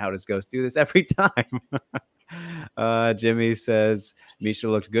wrong, man. How does Ghost do this every time? Jimmy says, Misha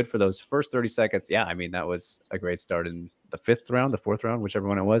looked good for those first 30 seconds. Yeah, I mean, that was a great start in the 5th round, the 4th round, whichever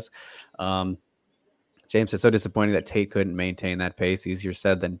one it was. James says, so disappointing that Tate couldn't maintain that pace. Easier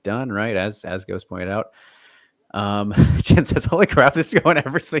said than done, right? As Ghost pointed out. Jen says, holy crap, this is going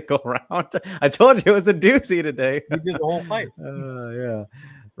every single round. I told you it was a doozy today. You did the whole fight. Yeah.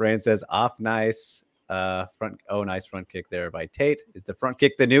 Rain says, off nice. Nice front kick there by Tate. Is the front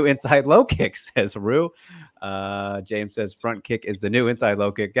kick the new inside low kick, says Rue. James says, front kick is the new inside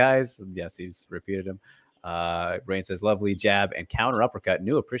low kick, guys. Yes, he's repeated him. Rain says, lovely jab and counter uppercut.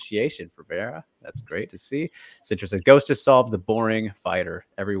 New appreciation for Vieira. That's great to see. Citra says, Ghost just solved the boring fighter.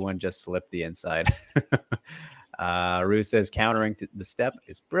 Everyone just slipped the inside. Rue says, countering to the step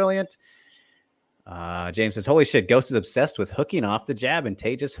is brilliant. James says, holy shit, Ghost is obsessed with hooking off the jab, and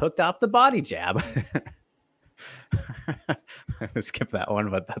Tate just hooked off the body jab. Skip that one,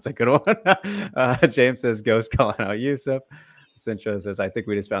 but that's a good one. James says, Ghost calling out Yusuf. Centro says, I think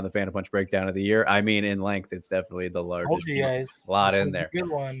we just found the Phantom Punch breakdown of the year. I mean, in length, it's definitely the largest. A lot in there. Good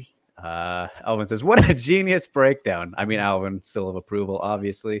one. Alvin says, what a genius breakdown. I mean, Alvin, still of approval,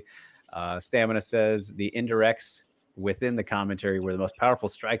 obviously. Stamina says, the indirects within the commentary where the most powerful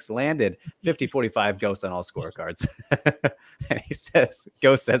strikes landed. 50-45 Ghost on all scorecards. And he says,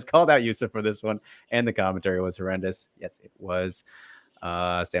 Ghost says, called out Yusuf for this one, and the commentary was horrendous. Yes, it was.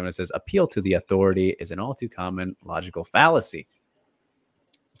 Stamina says, appeal to the authority is an all too common logical fallacy.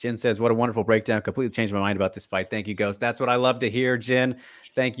 Jin says, what a wonderful breakdown. Completely changed my mind about this fight. Thank you, Ghost. That's what I love to hear, Jin.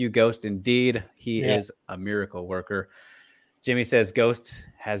 Thank you, Ghost, indeed. He is a miracle worker. Jimmy says, Ghost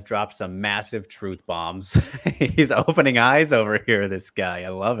has dropped some massive truth bombs. He's opening eyes over here, this guy. I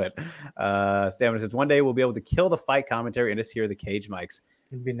love it. Stamina says, one day we'll be able to kill the fight commentary and just hear the cage mics.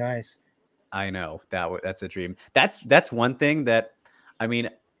 It'd be nice. I know. That's a dream. That's one thing that, I mean,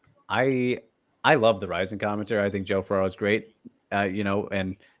 I love the Rising commentary. I think Joe Ferraro is great,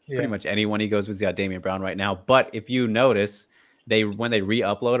 and pretty much anyone he goes with. He's got Damian Brown right now. But if you notice, when they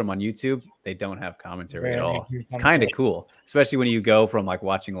re-upload them on YouTube, they don't have commentary at all. It's kind of cool, especially when you go from like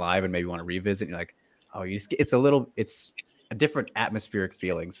watching live and maybe want to revisit. And you're like, oh, it's a different atmospheric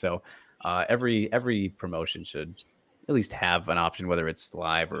feeling. So every promotion should at least have an option, whether it's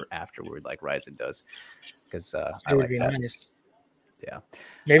live or afterward, like Ryzen does, because I like that. Nice. Yeah,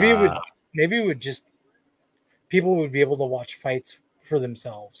 maybe it would just, people would be able to watch fights for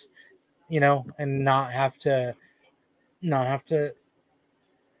themselves, and not have to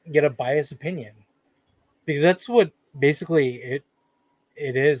get a biased opinion, because that's what basically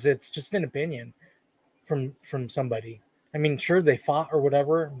it is. It's just an opinion from somebody. I mean, sure, they fought or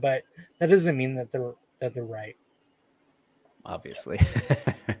whatever, but that doesn't mean that they're right. Obviously.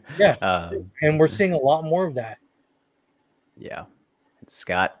 Yeah. And we're seeing a lot more of that. Yeah.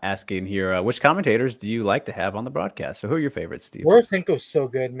 Scott asking here, which commentators do you like to have on the broadcast? So who are your favorites, Steve? Borosenko's so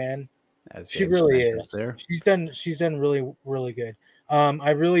good, man. She really is. There. She's done really, really good.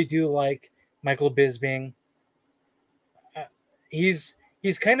 I really do like Michael Bisping. He's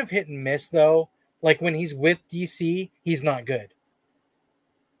kind of hit and miss, though. Like when he's with DC, he's not good.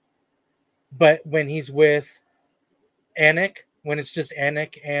 But when he's with Anik, when it's just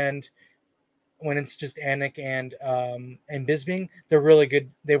Anik and Bisping, they're really good.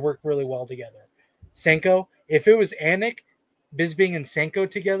 They work really well together. Senko, if it was Anik, Bisping, and Senko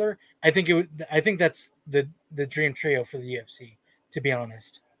together, I think that's the dream trio for the UFC, to be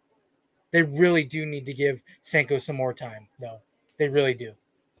honest. They really do need to give Senko some more time, though. They really do.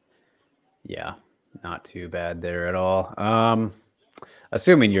 Yeah, not too bad there at all.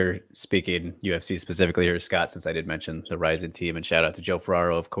 Assuming you're speaking UFC specifically here, Scott, since I did mention the Ryzen team, and shout out to Joe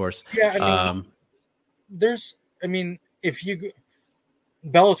Ferraro, of course. Yeah, if you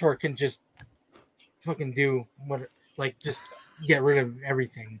Bellator can just fucking do what, like, just get rid of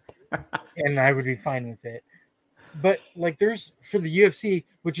everything, and I would be fine with it. But like, there's for the UFC,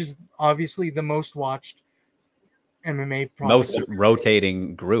 which is obviously the most watched MMA product. Most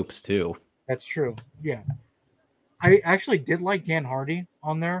rotating groups too. That's true. Yeah. I actually did like Dan Hardy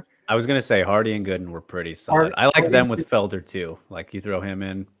on there. I was gonna say Hardy and Gooden were pretty solid. I like them with Felder too. Like, you throw him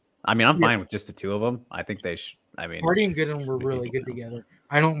in. I mean, I'm fine with just the two of them. I think they should. I mean, Hardy and Gooden were really good together.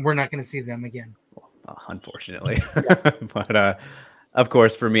 We're not going to see them again. Well, unfortunately. But of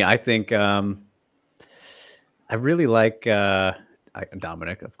course, for me, I think I really like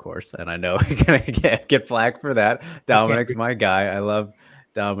Dominic, of course, and I know he's gonna get flagged for that. Dominic's my guy. I love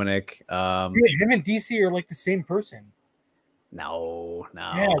Dominic. Him and DC are like the same person. No.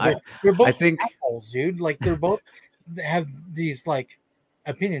 Yeah, they're both assholes, dude. Like, they're both have these like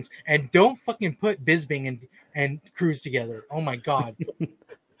opinions, and don't fucking put Bisping and Cruz together. Oh my god.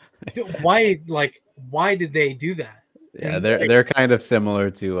 Why did they do that? Yeah, they're kind of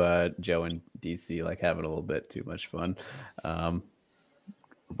similar to Joe and DC, like having a little bit too much fun,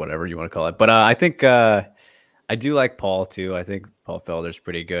 whatever you want to call it. But I think I do like Paul too. I think Paul Felder's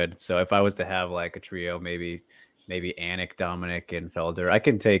pretty good. So if I was to have like a trio, maybe Anik, Dominic, and Felder, I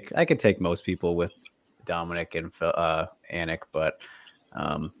can take most people with Dominic and Anik, but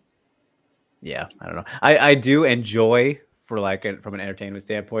yeah, I don't know. I do enjoy, for like from an entertainment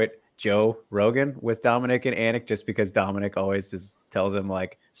standpoint, Joe Rogan with Dominic and Anik, just because Dominic always tells him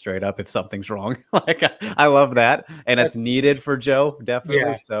like straight up if something's wrong. Like, I love that, and that's needed for Joe, definitely.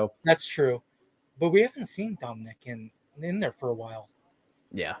 Yeah, so that's true, but we haven't seen Dominic in there for a while.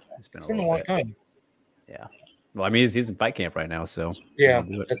 Yeah, it's been a long time. Yeah, well, I mean, he's in fight camp right now, so yeah,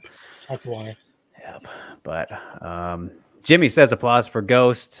 that's why. Yeah, but Jimmy says applause for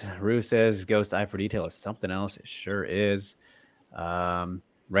Ghost. Rue says Ghost eye for detail is something else. It sure is.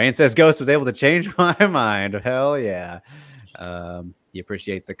 Rain says Ghost was able to change my mind. Hell yeah. He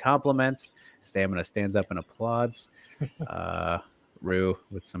appreciates the compliments. Stamina stands up and applauds. Rue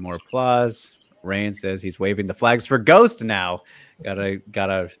with some more applause. Rain says he's waving the flags for Ghost now.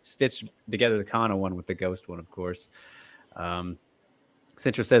 Gotta stitch together the Kana one with the Ghost one, of course.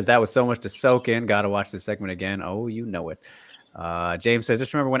 Cintra says that was so much to soak in. Gotta watch this segment again. Oh, you know it. James says,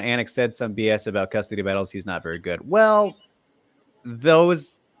 just remember when Anik said some BS about custody battles, he's not very good. Well,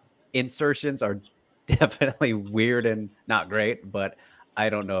 those insertions are definitely weird and not great, but I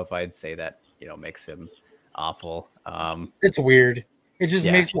don't know if I'd say that, makes him awful. It's weird. It just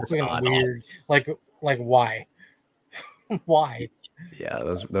makes it weird. Like why? Why? Yeah,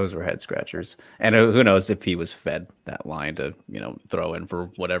 those were head scratchers. And who knows if he was fed that line to, throw in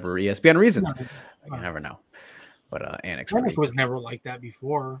for whatever ESPN reasons. You never know. But Anik was never like that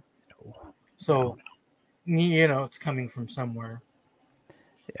before. No. So, it's coming from somewhere.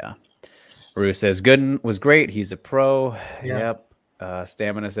 Yeah. Rue says Gooden was great. He's a pro. Yeah. Yep.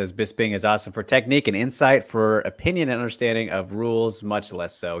 Stamina says Bisping is awesome for technique and insight, for opinion and understanding of rules, much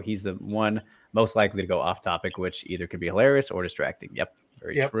less so. He's the one most likely to go off topic, which either could be hilarious or distracting. Yep.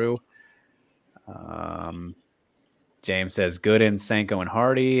 Very true. James says Gooden, Senko, and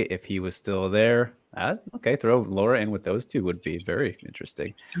Hardy, if he was still there. Okay, throw Laura in with those two would be very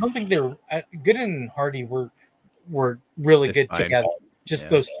interesting. I don't think they're Gooden and Hardy were really just good fine together.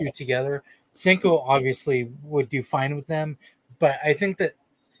 Just those two together. Senko obviously would do fine with them, but I think that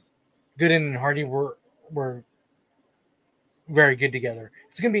Gooden and Hardy were very good together.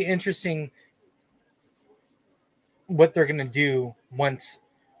 It's going to be interesting what they're going to do once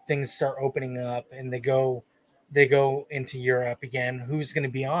things start opening up and they go into Europe again. Who's going to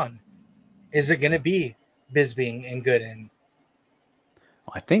be on? Is it going to be Bisping and Gooden?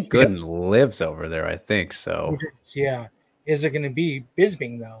 I think Gooden lives over there. I think so. Yeah. Is it going to be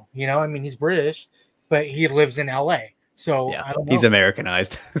Bisping though? He's British, but he lives in LA. So I don't know. He's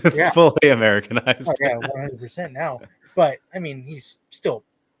Americanized, fully Americanized. Oh, yeah, 100% now. But he's still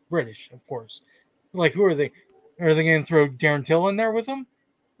British, of course. Like, who are they? Are they going to throw Darren Till in there with him?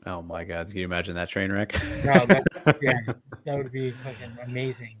 Oh my God! Can you imagine that train wreck? No, that would be fucking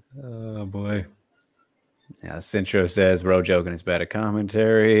amazing. Oh boy. Yeah, Cintro says Rojogan is bad at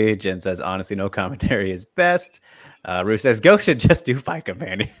commentary. Jen says honestly, no commentary is best. Rue says Go should just do fight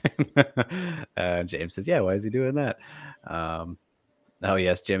companion. James says, yeah, why is he doing that? Oh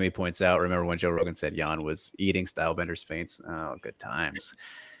yes, Jimmy points out. Remember when Joe Rogan said Jan was eating Stylebender's feints? Oh, good times.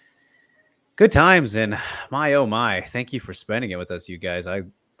 Good times, and my oh my, thank you for spending it with us, you guys.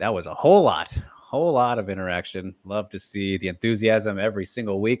 That was a whole lot of interaction. Love to see the enthusiasm every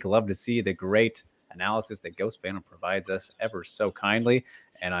single week. Love to see the great analysis that Ghost Phantom provides us ever so kindly.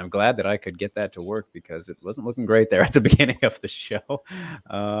 And I'm glad that I could get that to work because it wasn't looking great there at the beginning of the show.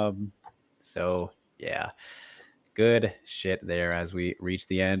 So yeah, good shit there as we reach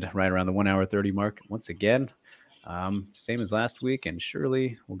the end, right around the 1 hour 30 mark. Once again, same as last week, and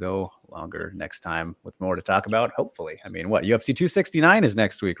surely we'll go longer next time with more to talk about. Hopefully, I mean, what UFC 269 is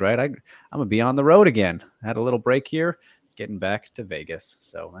next week, right? I'm gonna be on the road again. Had a little break here, getting back to Vegas,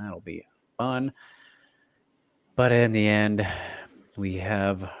 so that'll be fun. But in the end, we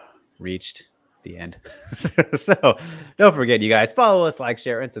have reached the end. So don't forget, you guys, follow us, like,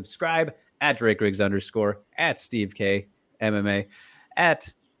 share, and subscribe at Drake Riggs _ at Steve K MMA,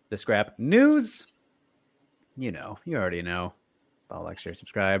 at The Scrap News. You already know. Follow, like, share,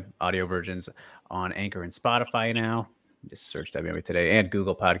 subscribe. Audio versions on Anchor and Spotify now. Just search WMMA Today and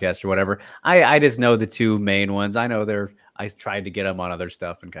Google Podcast or whatever. I just know the two main ones. I know I tried to get them on other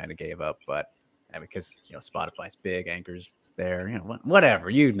stuff and kind of gave up, but because Spotify's big, Anchor's there, whatever,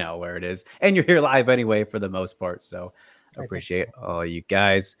 where it is, and you're here live anyway for the most part. So I appreciate all you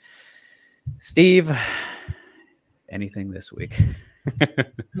guys. Steve, anything this week?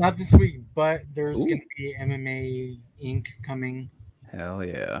 Not this week, but there's going to be MMA Inc. coming. Hell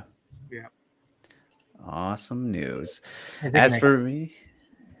yeah. Yeah. Awesome news. As for me,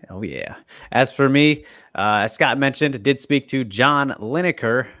 as Scott mentioned, did speak to John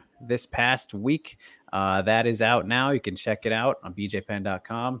Lineker this past week. That is out now. You can check it out on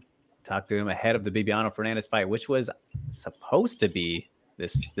bjpen.com. Talked to him ahead of the Bibiano Fernandez fight, which was supposed to be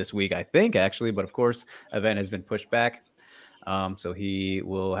this week, I think, actually. But of course, event has been pushed back. So he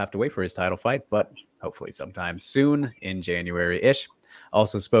will have to wait for his title fight, but hopefully sometime soon in January-ish.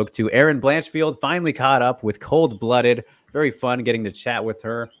 Also spoke to Erin Blanchfield, finally caught up with Cold Blooded. Very fun getting to chat with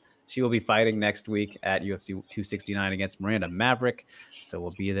her. She will be fighting next week at UFC 269 against Miranda Maverick. So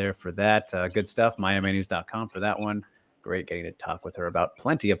we'll be there for that. Good stuff. MyMNews.com for that one. Great getting to talk with her about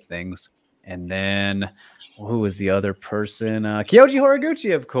plenty of things. And then who was the other person? Kyoji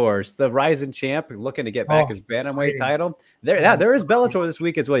Horiguchi, of course, the Ryzen champ, looking to get back his bantamweight title. There is Bellator this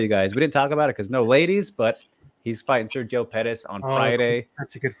week as well, you guys. We didn't talk about it because no ladies, but he's fighting Sergio Pettis on Friday.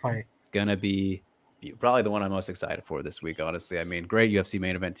 That's a good fight. Gonna be probably the one I'm most excited for this week, honestly. I mean, great UFC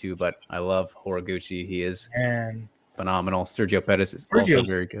main event too, but I love Horiguchi. He is phenomenal. Sergio Pettis is also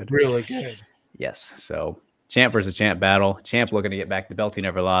very good. Really good. Yes. So champ versus champ battle. Champ looking to get back the belt he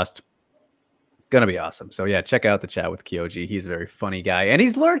never lost. Gonna be awesome. So yeah, check out the chat with Kyoji. He's a very funny guy, and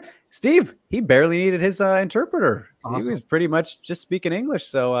he's learned. Steve, he barely needed his interpreter. Awesome. He was pretty much just speaking English.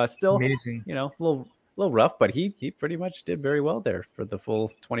 So still, amazing. A little rough, but he pretty much did very well there for the full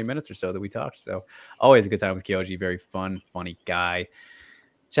 20 minutes or so that we talked. So always a good time with Kyoji. Very fun, funny guy.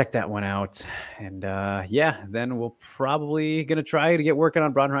 Check that one out. And then we'll probably going to try to get working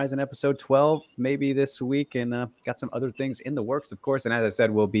on Broad Horizon episode 12 maybe this week, and got some other things in the works, of course. And as I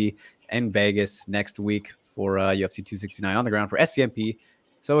said, we'll be in Vegas next week for UFC 269 on the ground for SCMP.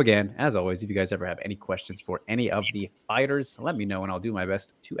 So again, as always, if you guys ever have any questions for any of the fighters, let me know and I'll do my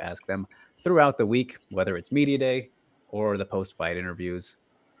best to ask them throughout the week, whether it's media day or the post-fight interviews.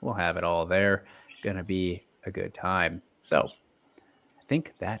 We'll have it all there. Gonna be a good time. So I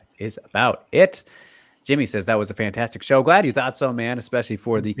think that is about it. Jimmy says that was a fantastic show. Glad you thought so, man, especially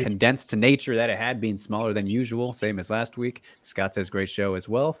for the condensed nature that it had, being smaller than usual, same as last week. Scott says great show as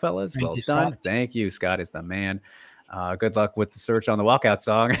well, fellas. Well done. Scott. Thank you. Scott is the man. Good luck with the search on the walkout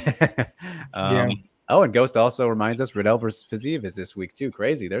song. Oh, and Ghost also reminds us Riddell versus Fiziev is this week too.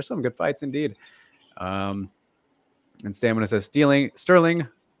 Crazy. There's some good fights indeed. And Stamina says Sterling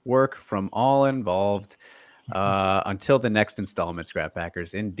work from all involved until the next installment, Scrap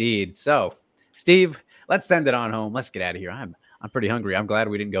Packers. Indeed. So, Steve, let's send it on home. Let's get out of here. I'm pretty hungry. I'm glad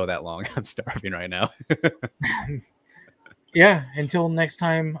we didn't go that long. I'm starving right now. Yeah. Until next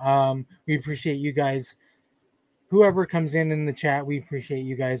time, we appreciate you guys. Whoever comes in the chat, we appreciate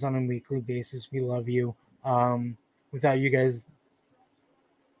you guys on a weekly basis. We love you. Without you guys,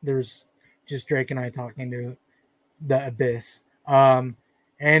 there's just Drake and I talking to the abyss.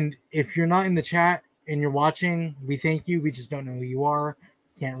 And if you're not in the chat and you're watching, we thank you. We just don't know who you are.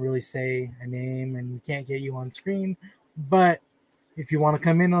 Can't really say a name and we can't get you on screen. But if you want to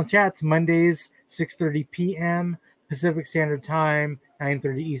come in on chats, Mondays, 6:30 p.m. Pacific Standard Time,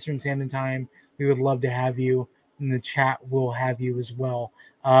 9:30 Eastern Standard Time. We would love to have you. In the chat, we'll have you as well.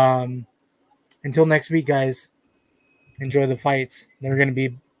 Until next week, guys, enjoy the fights. They're going to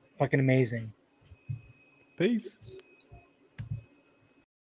be fucking amazing. Peace.